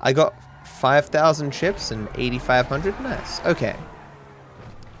 I got 5,000 chips and 8,500. Nice. Okay.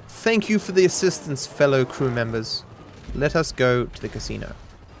 Thank you for the assistance, fellow crew members. Let us go to the casino.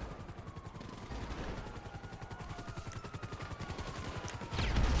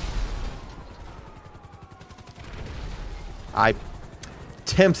 I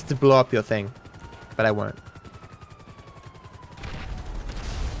tempted to blow up your thing, but I won't.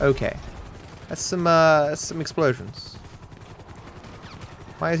 Okay. That's some explosions.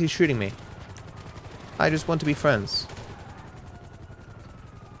 Why is he shooting me? I just want to be friends.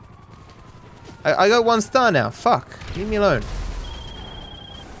 I got 1 star now. Fuck. Leave me alone.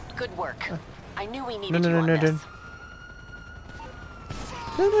 Good work. I knew we needed you on this.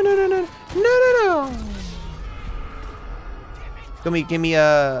 No. Give me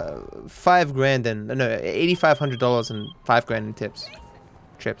 5 grand and no $8,500 and 5 grand in tips.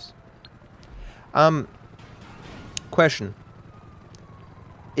 Chips. Question.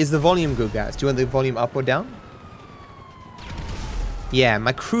 Is the volume good, guys? Do you want the volume up or down? Yeah,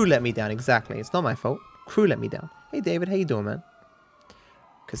 my crew let me down, exactly. It's not my fault. Crew let me down. Hey David, how you doing, man?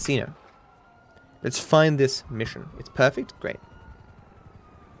 Casino. Let's find this mission. It's perfect? Great.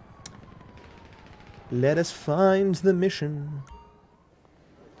 Let us find the mission.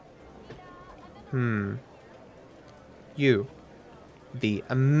 You. The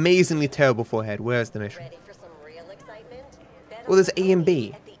amazingly terrible forehead. Where's the mission? Well, there's A and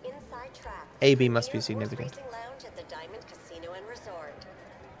B. AB must be significant. Lounge at the Diamond Casino and Resort.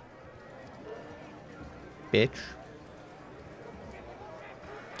 Bitch.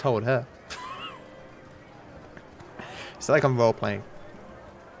 Told her. It's like I'm role playing.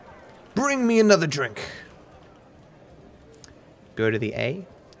 Bring me another drink. Go to the A?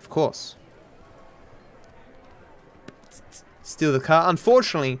 Of course. Steal the car.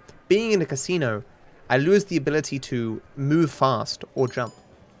 Unfortunately, being in a casino, I lose the ability to move fast or jump.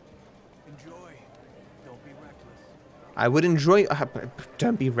 Enjoy. Don't be reckless. I would enjoy...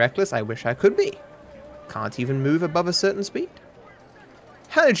 don't be reckless. I wish I could be. Can't even move above a certain speed.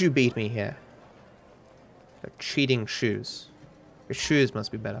 How did you beat me here? Cheating shoes. Your shoes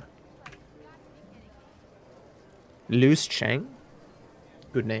must be better. Loose Chang.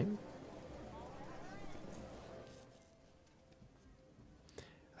 Good name.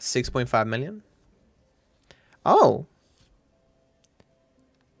 6.5 million. Oh.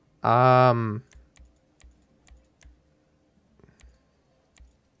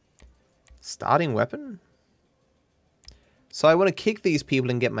 Starting weapon? So I want to kick these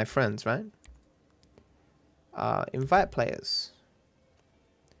people and get my friends, right? Invite players.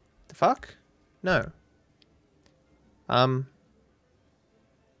 The fuck? No. How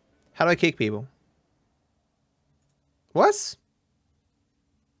do I kick people? What?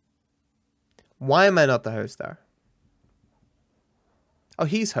 Why am I not the host, though? Oh,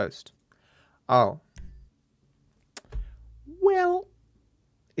 he's host. Oh. Well.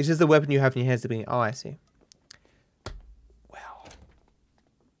 It's just the weapon you have in your hands to be... Oh, I see. Well.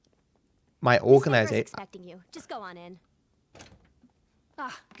 My organization... expecting you. Just go on in.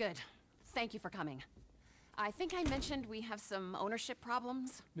 Ah, good. Thank you for coming. I think I mentioned we have some ownership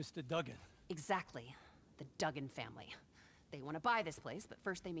problems. Mr. Duggan. Exactly. The Duggan family. They want to buy this place, but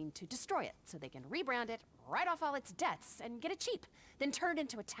first they mean to destroy it, so they can rebrand it, write off all its debts, and get it cheap, then turn it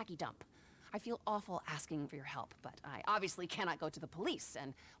into a tacky dump. I feel awful asking for your help, but I obviously cannot go to the police,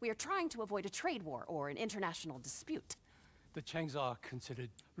 and we are trying to avoid a trade war or an international dispute. The Changs are considered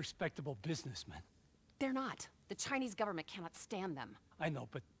respectable businessmen. They're not. The Chinese government cannot stand them. I know,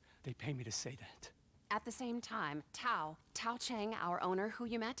 but they pay me to say that. At the same time, Tao Chang, our owner who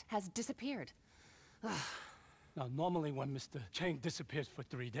you met, has disappeared. Now, normally when Mr. Chang disappears for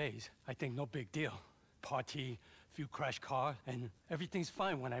 3 days, I think no big deal. Party, few crash car, and everything's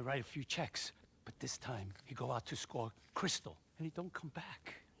fine when I write a few checks. But this time, he go out to score crystal, and he don't come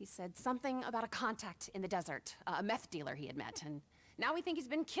back. He said something about a contact in the desert, a meth dealer he had met, and now we think he's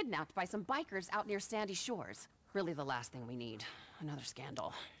been kidnapped by some bikers out near Sandy Shores. Really the last thing we need. Another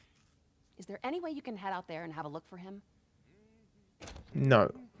scandal. Is there any way you can head out there and have a look for him?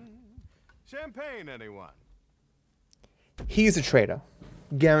 No. Champagne, anyone? He's a traitor.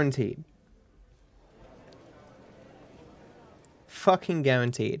 Guaranteed. Fucking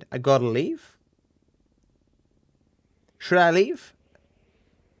guaranteed. I gotta leave? Should I leave?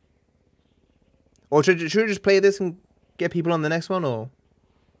 Or should we just play this and get people on the next one, or?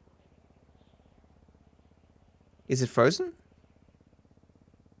 Is it frozen?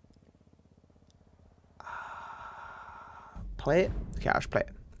 Play it? Okay, I'll just play it.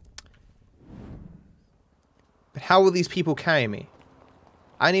 But how will these people carry me?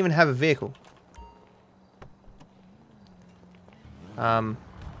 I don't even have a vehicle. Well,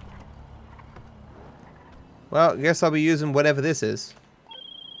 I guess I'll be using whatever this is.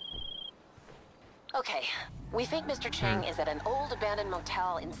 Okay, we think Mr. Chang is at an old abandoned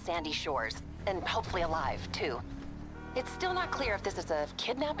motel in Sandy Shores, and hopefully alive, too. It's still not clear if this is a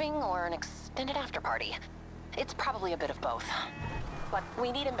kidnapping or an extended after-party. It's probably a bit of both. But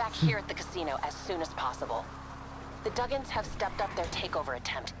we need him back here at the casino as soon as possible. The Duggans have stepped up their takeover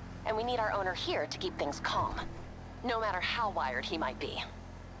attempt, and we need our owner here to keep things calm, no matter how wired he might be.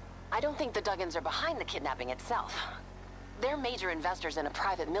 I don't think the Duggans are behind the kidnapping itself. They're major investors in a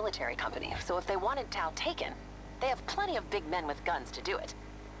private military company, so if they wanted Tao taken, they have plenty of big men with guns to do it.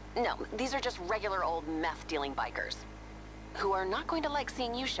 No, these are just regular old meth-dealing bikers, who are not going to like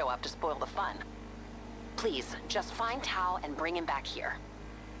seeing you show up to spoil the fun. Please, just find Tao and bring him back here.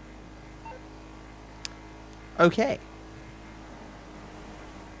 Okay.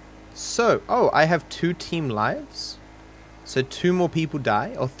 So, oh, I have 2 team lives? So 2 more people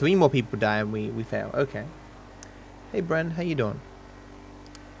die, or 3 more people die and we fail. Okay. Hey, Bren, how you doing?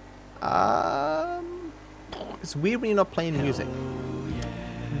 It's weird when you're not playing music.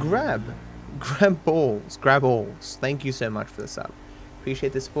 Grab balls. Grab alls. Thank you so much for the sub.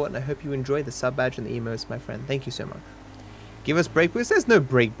 Appreciate the support, and I hope you enjoy the sub badge and the emotes, my friend. Thank you so much. Give us break boost. There's no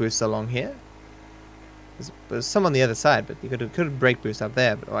break boost along here. There's some on the other side, but you could have break boost up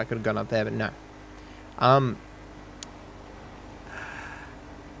there, or I could have gone up there, but no.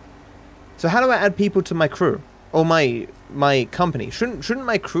 So how do I add people to my crew? Or my company? Shouldn't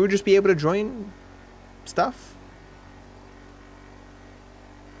my crew just be able to join stuff?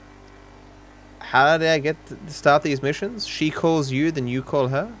 How did I get to start these missions? She calls you, then you call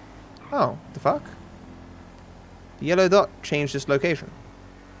her? Oh, the fuck? The yellow dot changed its location.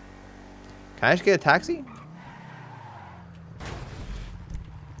 Can I just get a taxi?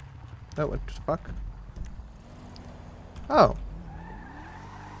 Oh, what the fuck? Oh.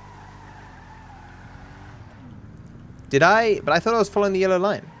 Did I? But I thought I was following the yellow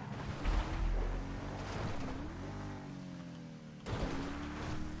line.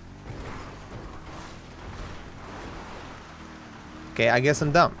 Okay, I guess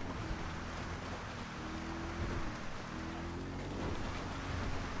I'm dumb.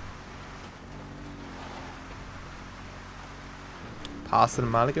 Passed it a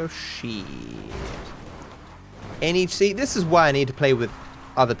mile ago? Shit. See, this is why I need to play with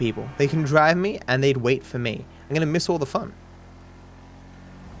other people. They can drive me and they'd wait for me. I'm gonna miss all the fun.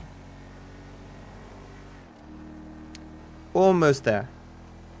 Almost there.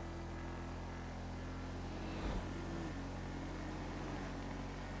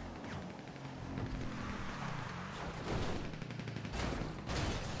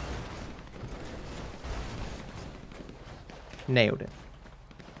 Nailed it.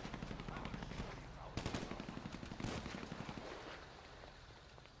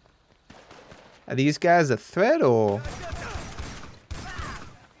 Are these guys a threat or?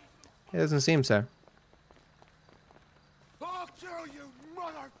 It doesn't seem so. Fuck you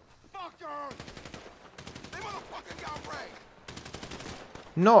motherfucker! They motherfucking got Ray!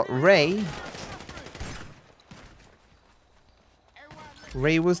 Not Ray.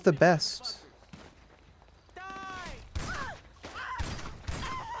 Ray was the best.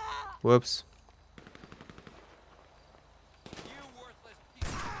 Whoops.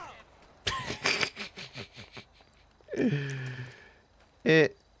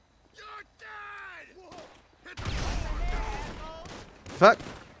 Fuck.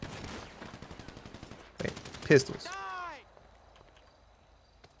 Wait, pistols.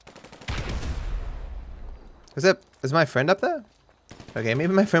 Is my friend up there? Okay,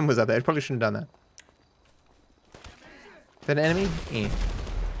 maybe my friend was up there. I probably shouldn't have done that. Is that an enemy? Yeah.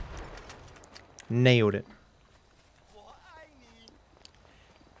 Nailed it.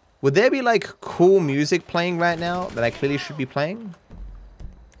 Would there be like cool music playing right now that I clearly should be playing?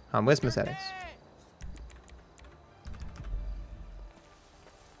 Where's my settings?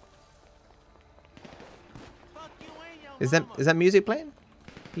 Is that music playing?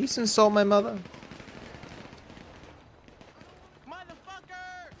 You just insult my mother.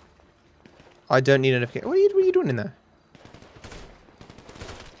 I don't need a notification. What are you doing in there?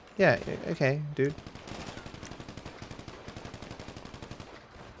 Yeah, okay, dude.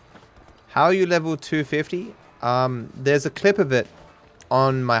 How are you level 250? There's a clip of it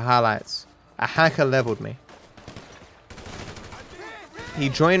on my highlights. A hacker leveled me. He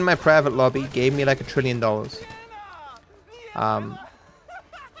joined my private lobby, gave me like $1 trillion.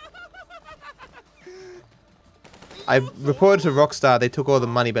 I reported to Rockstar, they took all the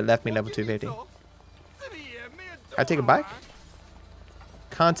money but left me level 250. I take a bike?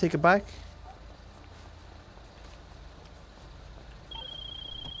 Can't take a bike?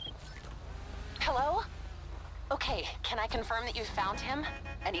 Hello? Okay, can I confirm that you found him?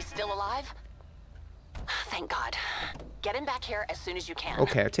 And he's still alive? Thank God. Get him back here as soon as you can.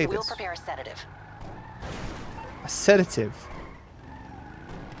 Okay, I'll take We'll this. prepare a sedative. A sedative?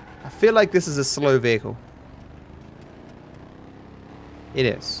 I feel like this is a slow vehicle. It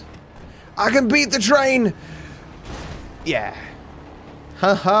is. I can beat the train! Yeah.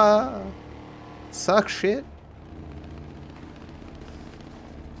 Haha. Suck shit.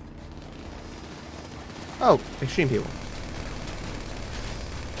 Oh, extreme people.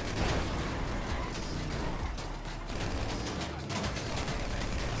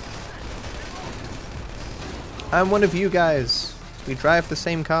 I'm one of you guys. We drive the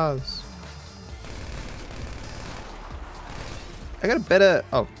same cars. I got a better...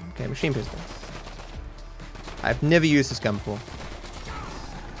 Oh, okay, machine pistol. I've never used this gun before.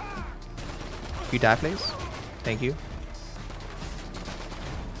 You die, please. Thank you.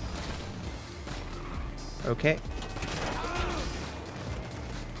 Okay.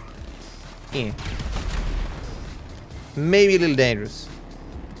 Yeah. Maybe a little dangerous.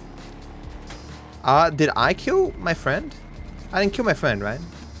 Did I kill my friend? I didn't kill my friend, right?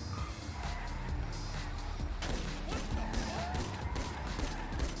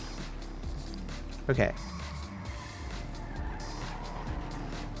 Okay.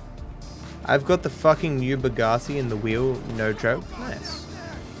 I've got the fucking new Bugatti in the wheel, no joke. Nice.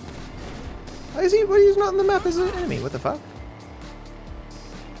 Oh, is he? Well, he's not on the map as an enemy. What the fuck?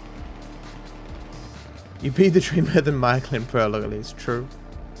 You beat the dream better than Michael in Prologue, at least. True.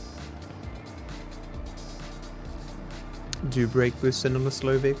 Do brake boost on a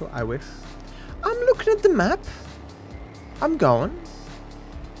slow vehicle? I wish. I'm looking at the map. I'm going.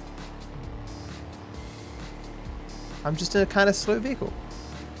 I'm just in a kind of slow vehicle.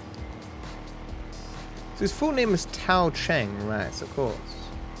 So his full name is Tao Cheng, right? Of course.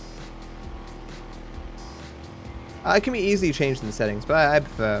 It can be easily changed in the settings, but I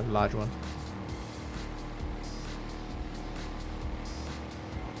prefer a large one.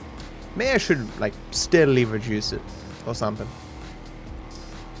 Maybe I should, like, steadily reduce it or something.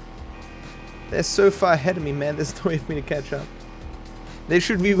 They're so far ahead of me, man. There's no way for me to catch up. They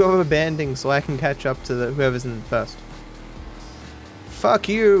should be rubber banding so I can catch up to whoever's in first. Fuck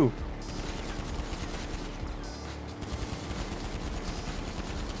you!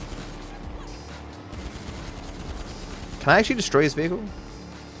 Can I actually destroy his vehicle?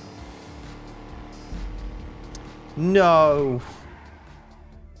 No!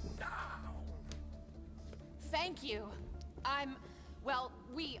 Thank you. Well,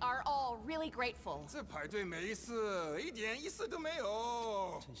 we are all really grateful.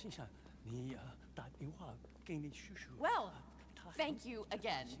 Well, thank you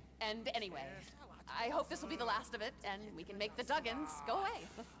again. And anyway, I hope this will be the last of it, and we can make the Duggins go away.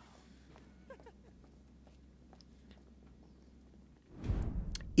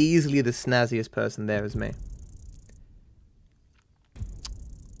 Easily the snazziest person there is me.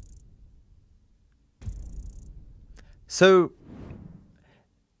 So,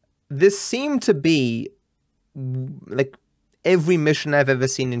 this seemed to be like every mission I've ever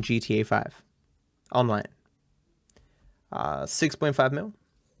seen in GTA 5 online. 6.5 mil.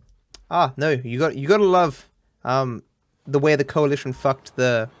 Ah, no, you gotta love the way the coalition fucked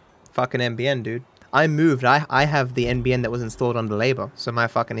the fucking NBN, dude. I moved. I have the NBN that was installed on the labor, so my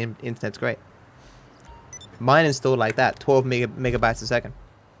fucking internet's great. Mine installed like that, 12 megabytes a second.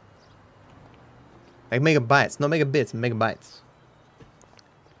 Like megabytes, not megabits, megabytes.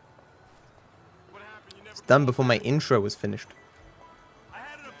 It's done before my intro was finished.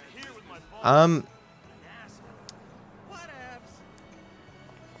 So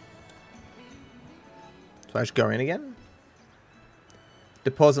I should go in again?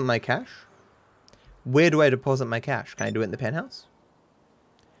 Deposit my cash? Where do I deposit my cash? Can I do it in the penthouse?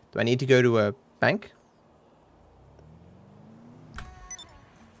 Do I need to go to a bank?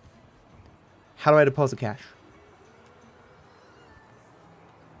 How do I deposit cash?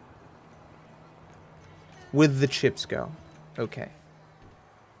 With the chips go. Okay.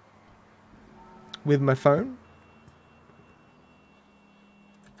 With my phone?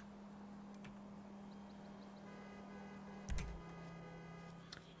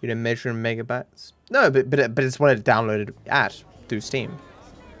 You don't measure in megabytes? No, but it's what it downloaded at through Steam.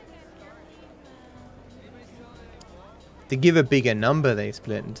 To give a bigger number, they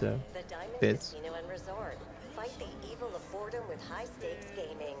split into bits. Casino and Resort. Fight the evil of boredom with high stakes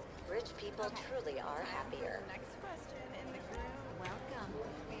gaming. Rich people truly are happier.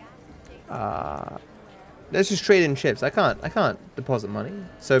 Let's just trade in chips. I can't deposit money.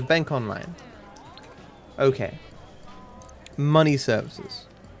 So bank online. Okay. Money services.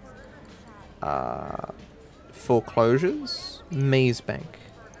 Foreclosures. Maze Bank.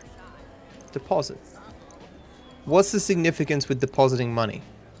 Deposit. What's the significance with depositing money?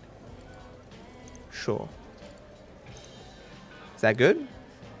 Sure. Is that good?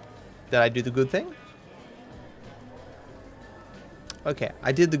 Did I do the good thing? Okay,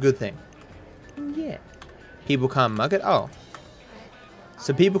 I did the good thing. Yeah. People can't mug it? Oh.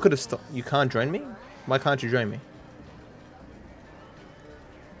 So people could have stopped. You can't join me? Why can't you join me?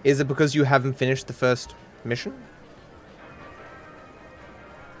 Is it because you haven't finished the first mission?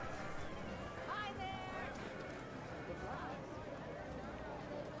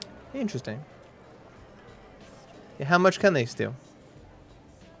 Interesting. Yeah, how much can they steal?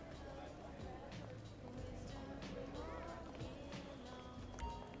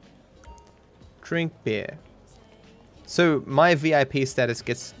 Drink beer. So my VIP status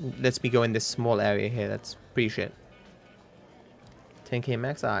lets me go in this small area here. That's pretty shit. 10k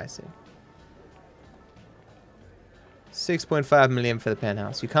max? Ah, I see. 6.5 million for the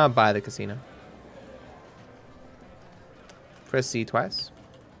penthouse. You can't buy the casino. Press Z twice.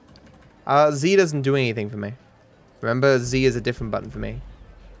 Z doesn't do anything for me. Remember, Z is a different button for me.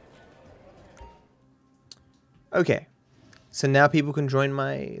 Okay. So now people can join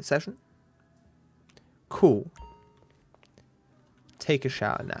my session? Cool. Take a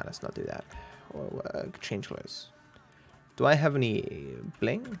shower. Nah, let's not do that. Or change clothes. Do I have any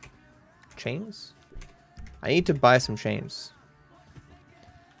bling? Chains? I need to buy some chains.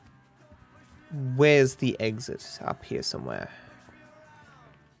 Where's the exit? Up here somewhere.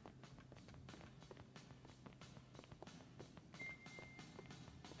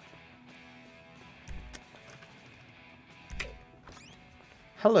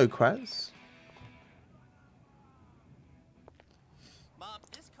 Hello, Kraz.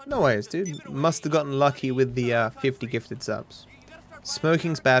 No worries, dude. Must have gotten lucky with the 50 gifted subs.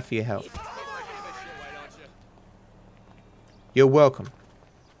 Smoking's bad for your health. You're welcome.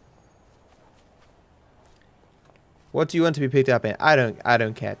 What do you want to be picked up in? I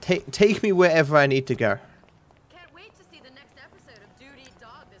don't care. Take me wherever I need to go. Can't wait to see the next episode of Duty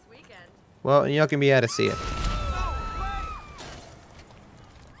Dog this weekend. Well, you're not gonna be able to see it.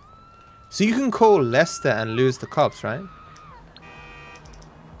 So you can call Lester and lose the cops, right?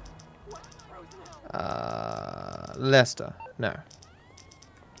 Lester. No.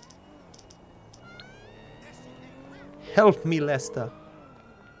 Help me, Lester.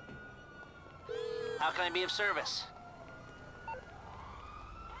 How can I be of service?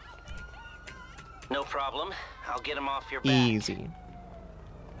 No problem. I'll get him off your back. Easy.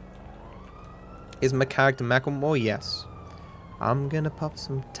 Is my character Macklemore? Yes. I'm gonna pop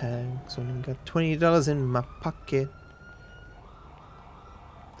some tags when I got $20 in my pocket.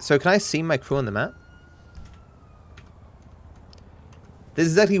 So can I see my crew on the map? There's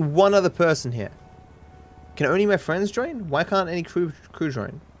exactly one other person here. Can only my friends join? Why can't any crew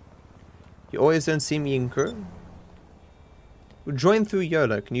join? You always don't see me in crew? We'll join through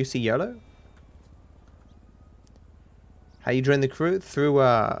YOLO. Can you see YOLO? How you join the crew? Through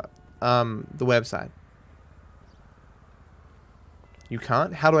the website. You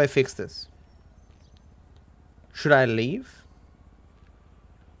can't? How do I fix this? Should I leave?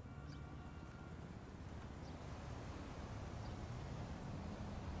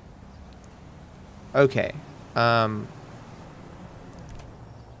 Okay. Oh,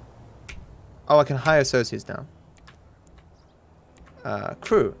 I can hire associates now.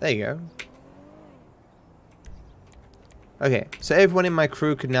 Crew. There you go. Okay, so everyone in my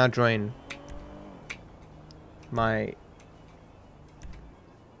crew could now join my...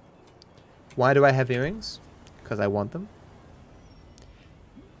 Why do I have earrings? Because I want them.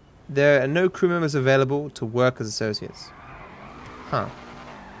 There are no crew members available to work as associates. Huh.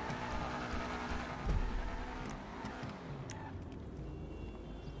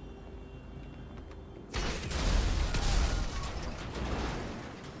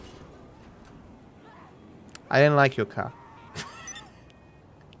 I didn't like your car.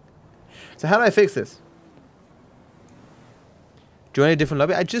 So how do I fix this? Join a different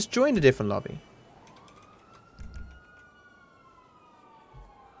lobby? I just joined a different lobby.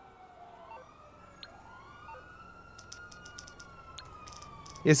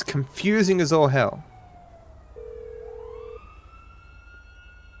 It's confusing as all hell.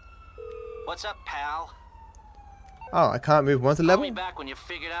 What's up, pal? Oh, I can't move once a level? Call me back when you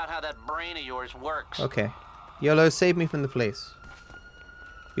figured out how that brain of yours works. Okay. YOLO, save me from the police.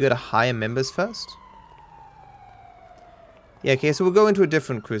 You gotta hire members first? Yeah, okay, so we'll go into a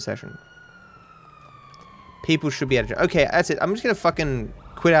different crew session. People should be able to... Okay, that's it. I'm just gonna fucking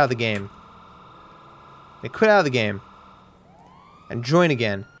quit out of the game. Quit out of the game. And join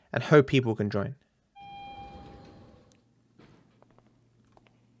again. And hope people can join.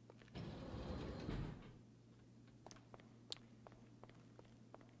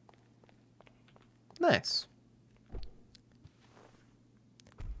 Nice.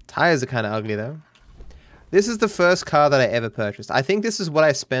 Tires are kind of ugly though. This is the first car that I ever purchased. I think this is what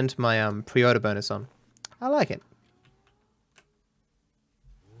I spent my pre-order bonus on. I like it.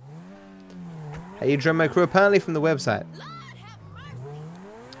 Hey, you joined my crew apparently from the website.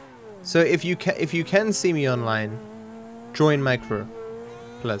 So if you can see me online, join my crew,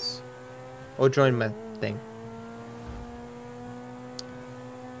 please, or join my thing.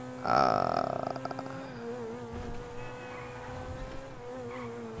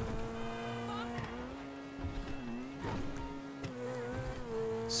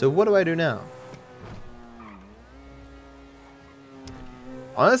 So what do I do now?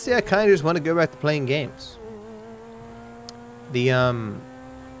 Honestly, I kind of just want to go back to playing games. The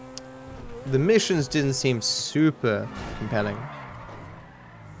missions didn't seem super compelling.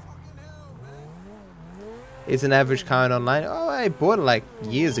 It's an average car in online. Oh, I bought it like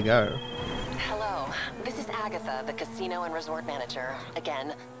years ago. Hello, this is Agatha, the casino and resort manager,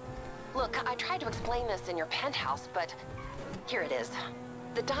 again. Look, I tried to explain this in your penthouse, but here it is.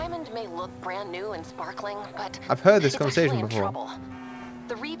 The diamond may look brand new and sparkling, but I've heard this it's conversation actually in before. trouble.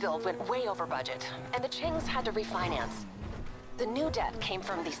 The rebuild went way over budget, and the Chings had to refinance. The new debt came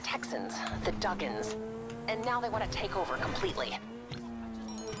from these Texans, the Duggins, and now they want to take over completely.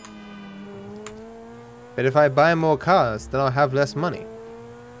 But if I buy more cars, then I'll have less money.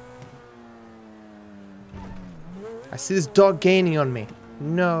 I see this dog gaining on me.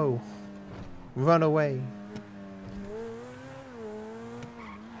 No. Run away.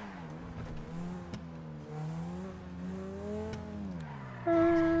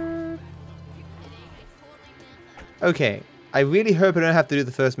 Okay. I really hope I don't have to do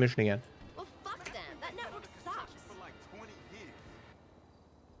the first mission again. Well, fuck them. That network sucks.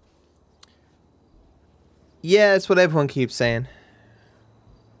 Yeah, it's what everyone keeps saying.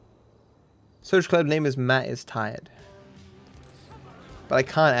 Social club name is Matt is tired. But I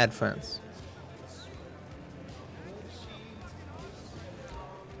can't add friends.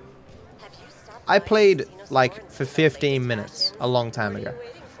 I played like for 15 minutes a long time ago.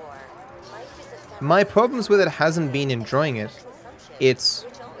 My problems with it hasn't been enjoying it. It's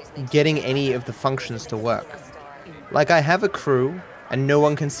getting any of the functions to work. Like I have a crew and no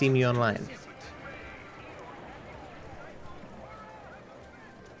one can see me online.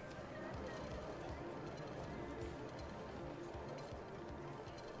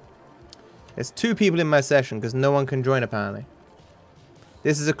 There's 2 people in my session because no one can join apparently.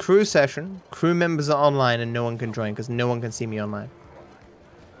 This is a crew session. Crew members are online and no one can join because no one can see me online.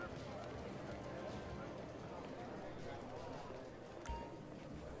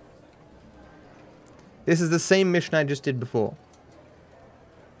 This is the same mission I just did before.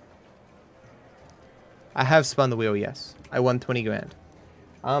 I have spun the wheel, yes. I won 20 grand.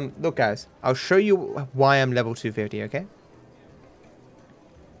 Look guys, I'll show you why I'm level 250, okay?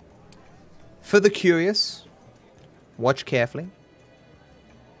 For the curious, watch carefully.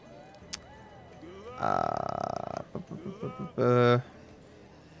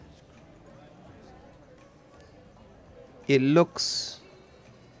 It looks...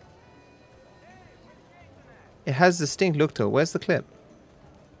 It has a distinct look to it. Where's the clip?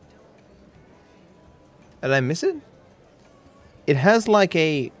 Did I miss it? It has like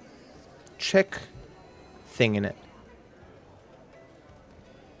a check thing in it.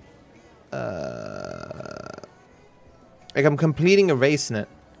 Like I'm completing a race in it,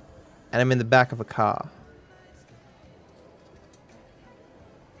 and I'm in the back of a car.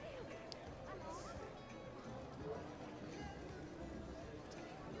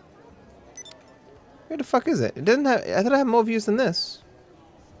 Where the fuck is it? It doesn't have. I thought I had more views than this.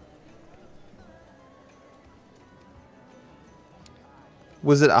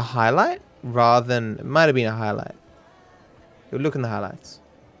 Was it a highlight rather than? It might have been a highlight. You'll look in the highlights.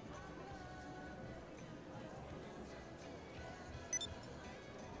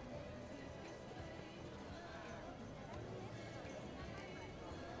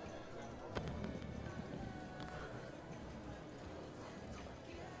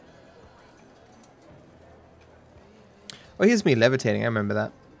 Oh, here's me levitating. I remember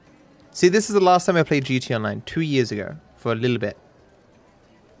that. See, this is the last time I played GT Online. 2 years ago. For a little bit.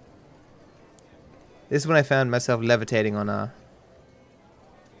 This is when I found myself levitating on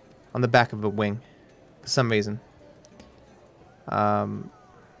the back of a wing. For some reason. I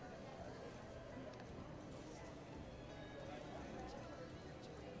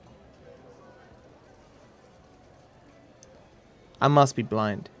must be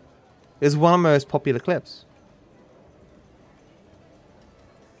blind. It's one of my most popular clips.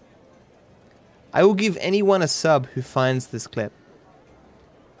 I will give anyone a sub who finds this clip.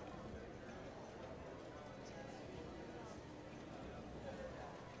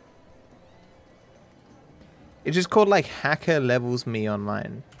 It's just called like Hacker Levels Me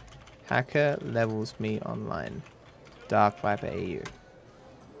Online. Hacker Levels Me Online. DarkViperAU.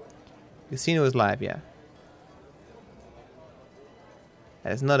 Casino is live, yeah.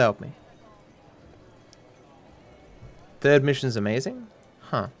 That has not helped me. Third mission is amazing?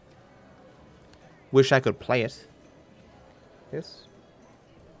 Huh. Wish I could play it. Yes?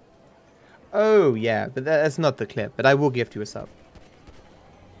 Oh, yeah, but that's not the clip. But I will gift you a sub.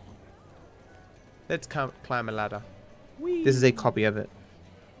 Let's climb a ladder. Whee. This is a copy of it.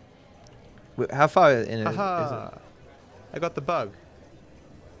 Wait, how far in it is it? I got the bug.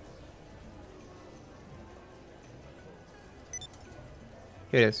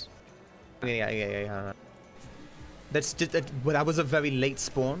 Here it is. Yeah. That's just that was a very late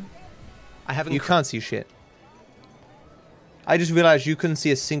spawn. I haven't. You can't see shit. I just realized you couldn't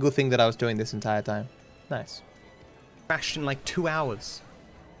see a single thing that I was doing this entire time. Nice. Crashed in like 2 hours.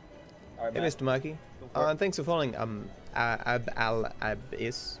 Right, hey, Mr. Mikey. Thanks for following.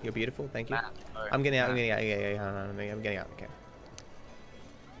 Is you're beautiful. Thank you. I'm getting out. I'm getting out. I'm getting out. Okay.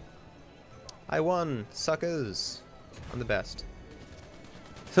 I won, suckers. I'm the best.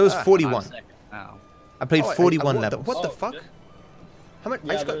 So it was 41. Wow. I played 41 what levels. What the fuck? How much?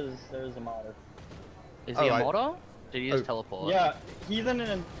 Yeah, there's a modder. Is he a modder? Did he just teleport? Yeah, he's in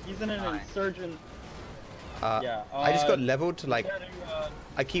an insurgent. Yeah. I just got leveled to like.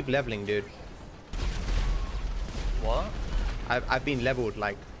 I keep leveling, dude. What? I've been leveled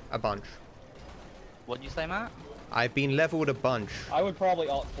like a bunch. What'd you say, Matt? I've been leveled a bunch. I would probably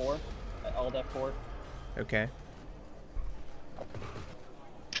alt F4. Okay.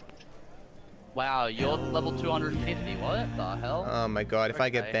 Wow, you're level 250. What the hell? Oh my god, if I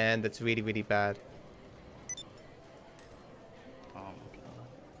get banned, that's really, really bad. Oh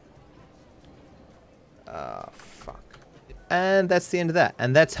my god. Fuck. And that's the end of that.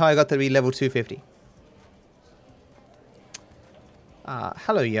 And that's how I got to be level 250.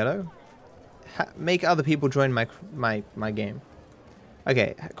 Hello, Yellow. Make other people join my game.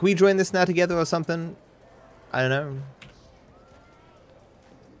 Okay, can we join this now together or something? I don't know.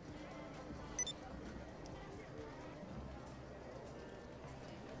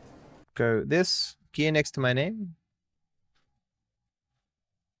 Go this gear next to my name.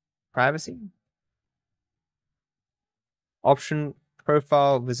 Privacy. Option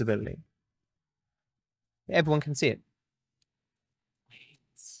profile visibility. Everyone can see it.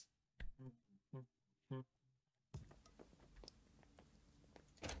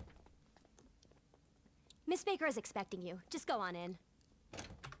 Miss Baker is expecting you. Just go on in.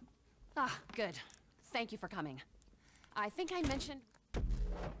 Ah, good. Thank you for coming. I think I mentioned...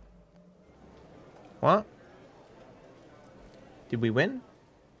 What? Did we win?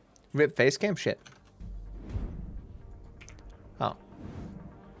 Rip face cam? Shit. Oh.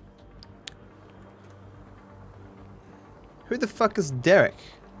 Who the fuck is Derek?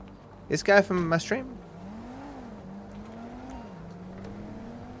 This guy from my stream?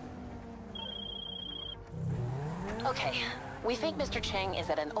 Okay, we think Mr. Cheng is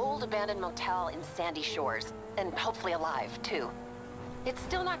at an old abandoned motel in Sandy Shores, and hopefully alive, too. It's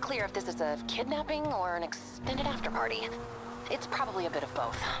still not clear if this is a kidnapping or an extended after-party. It's probably a bit of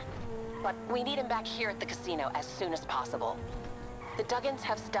both. But we need him back here at the casino as soon as possible. The Duggins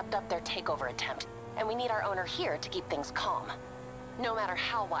have stepped up their takeover attempt, and we need our owner here to keep things calm, no matter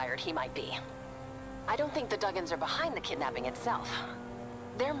how wired he might be. I don't think the Duggins are behind the kidnapping itself.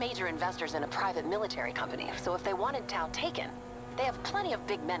 They're major investors in a private military company, so if they wanted Tao taken, they have plenty of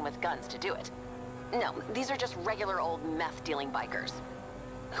big men with guns to do it. No, these are just regular old meth-dealing bikers,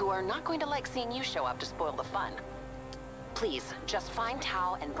 who are not going to like seeing you show up to spoil the fun. Please, just find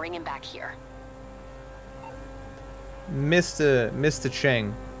Tao and bring him back here. Mr.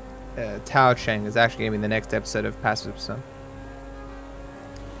 Cheng, Tao Cheng, is actually going to be the next episode of Passive Sun.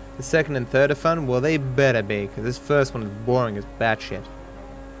 The second and third are fun? Well, they better be, because this first one is boring as batshit.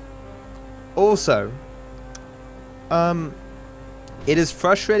 Also, it is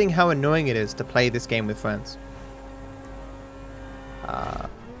frustrating how annoying it is to play this game with friends.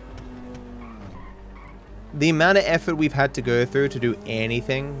 The amount of effort we've had to go through to do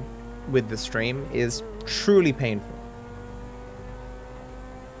anything with the stream is truly painful.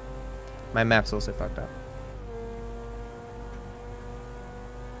 My map's also fucked up.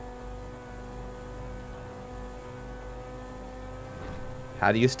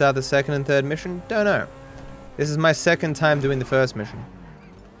 How do you start the second and third mission? Don't know. This is my second time doing the first mission.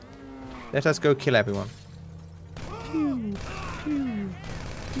 Let us go kill everyone.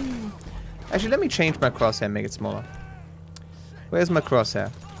 Actually, let me change my crosshair and make it smaller. Where's my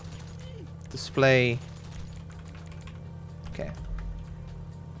crosshair? Display. Okay.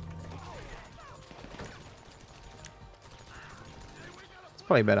 It's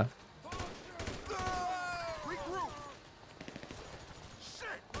probably better.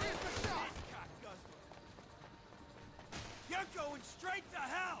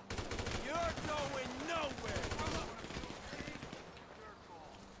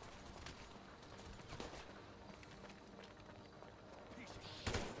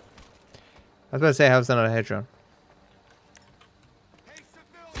 I was about to say, how's that not a headshot?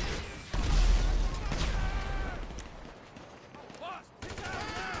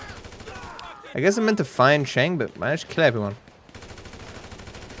 I guess I meant to find Cheng, but managed to kill everyone.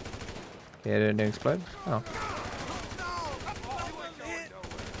 Yeah, it didn't explode? Oh.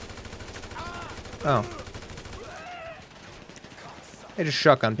 Oh. They just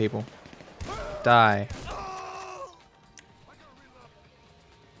shotgun people. Die.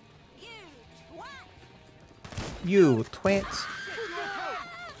 You twat.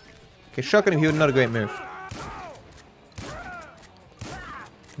 Okay, shotgun him, not a great move.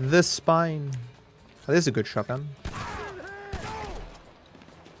 The spine. Oh, this is a good shotgun.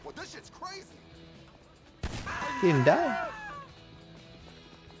 Well, this shit's crazy. He didn't die.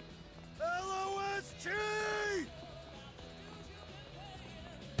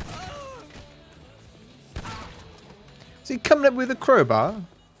 Is he coming up with a crowbar?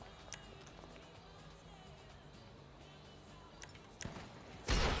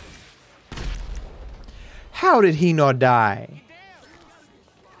 How did he not die?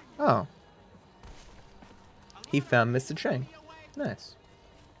 Oh. He found Mr. Chang. Nice.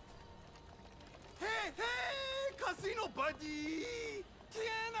 Hey, hey, casino buddy! 天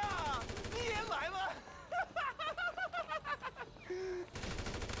哪，你也来了！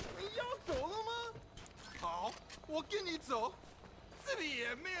你要走了吗？好，我跟你走。这里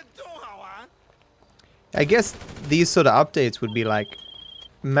也没有多好玩。 I guess these sort of updates would be like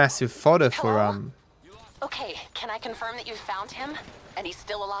massive fodder for Okay, can I confirm that you found him and he's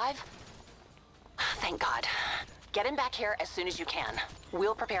still alive? Thank God. Get him back here as soon as you can.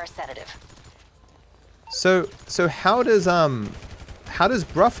 We'll prepare a sedative. So how does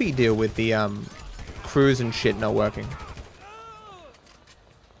Bruffy deal with the crews and shit not working?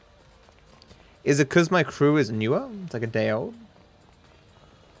 Is it because my crew is newer? It's like a day old?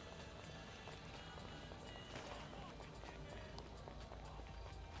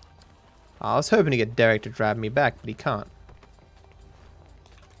 I was hoping to get Derek to drive me back, but he can't.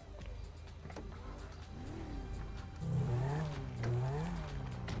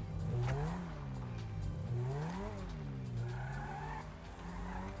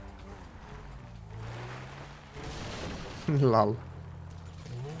 Lol.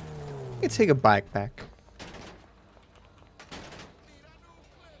 You take a bike back.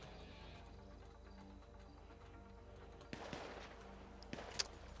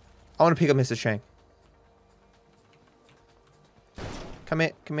 I want to pick up Mr. Chang. Come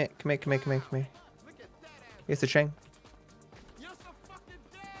here, come here, come here, come here, come here, come here. Mr. Chang.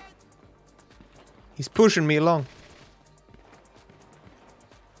 He's pushing me along.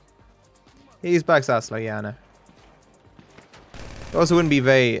 These bikes are slow, yeah, I know. There also wouldn't be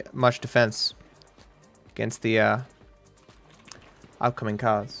very much defense against the upcoming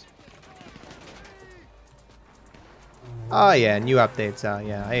cars. Oh yeah, new updates are,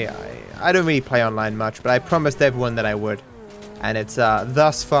 yeah. I don't really play online much, but I promised everyone that I would. And it's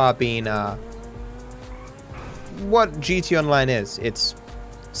thus far been what GT Online is. It's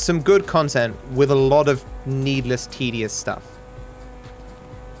some good content with a lot of needless, tedious stuff.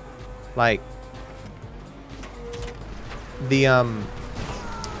 Like the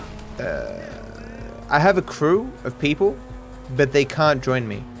I have a crew of people, but they can't join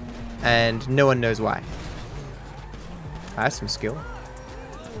me, and no one knows why. That's some skill.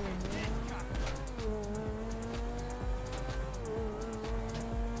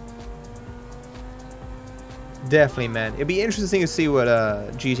 Definitely, man. It'd be interesting to see what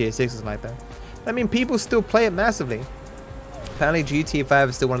GTA 6 is like, though. I mean, people still play it massively. Apparently, GTA 5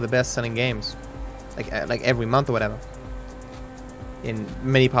 is still one of the best-selling games, like every month or whatever, in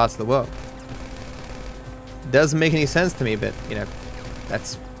many parts of the world. Doesn't make any sense to me, but you know,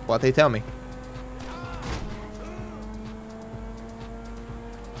 that's what they tell me.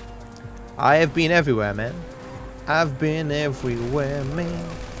 I have been everywhere, man. I've been everywhere, man.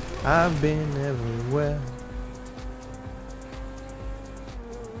 I've been everywhere.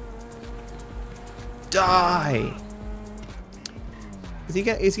 Die!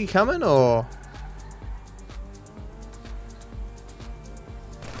 Is he coming or?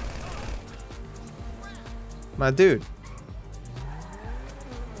 My dude.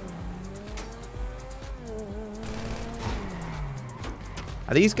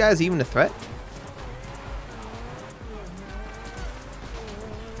 Are these guys even a threat?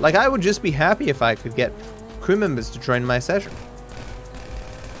 Like, I would just be happy if I could get crew members to join my session.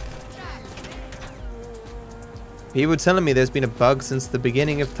 People were telling me there's been a bug since the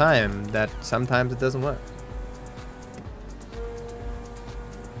beginning of time that sometimes it doesn't work.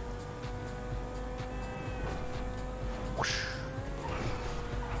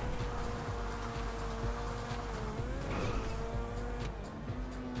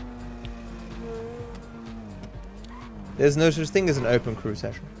 There's no such thing as an open crew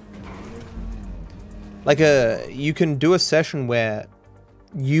session. Like you can do a session where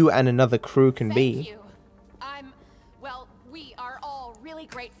you and another crew can be. Thank you. Well, we are all really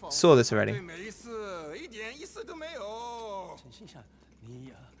grateful. Saw this already.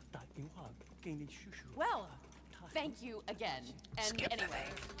 Well, thank you again. And anyway,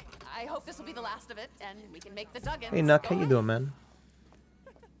 I hope this will be the last of it, and we can make the Duggins. Hey, Nuck, how you doing, man?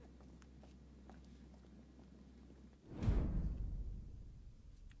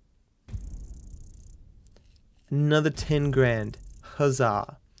 Another 10 grand.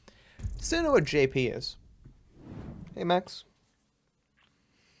 Huzzah. Still know what JP is. Hey, Max.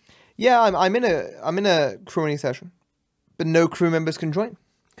 Yeah, I'm in a crewing session, but no crew members can join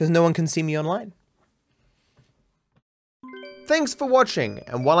because no one can see me online. Thanks for watching,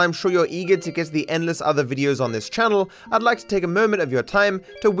 and while I'm sure you're eager to get to the endless other videos on this channel, I'd like to take a moment of your time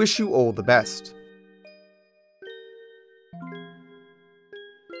to wish you all the best.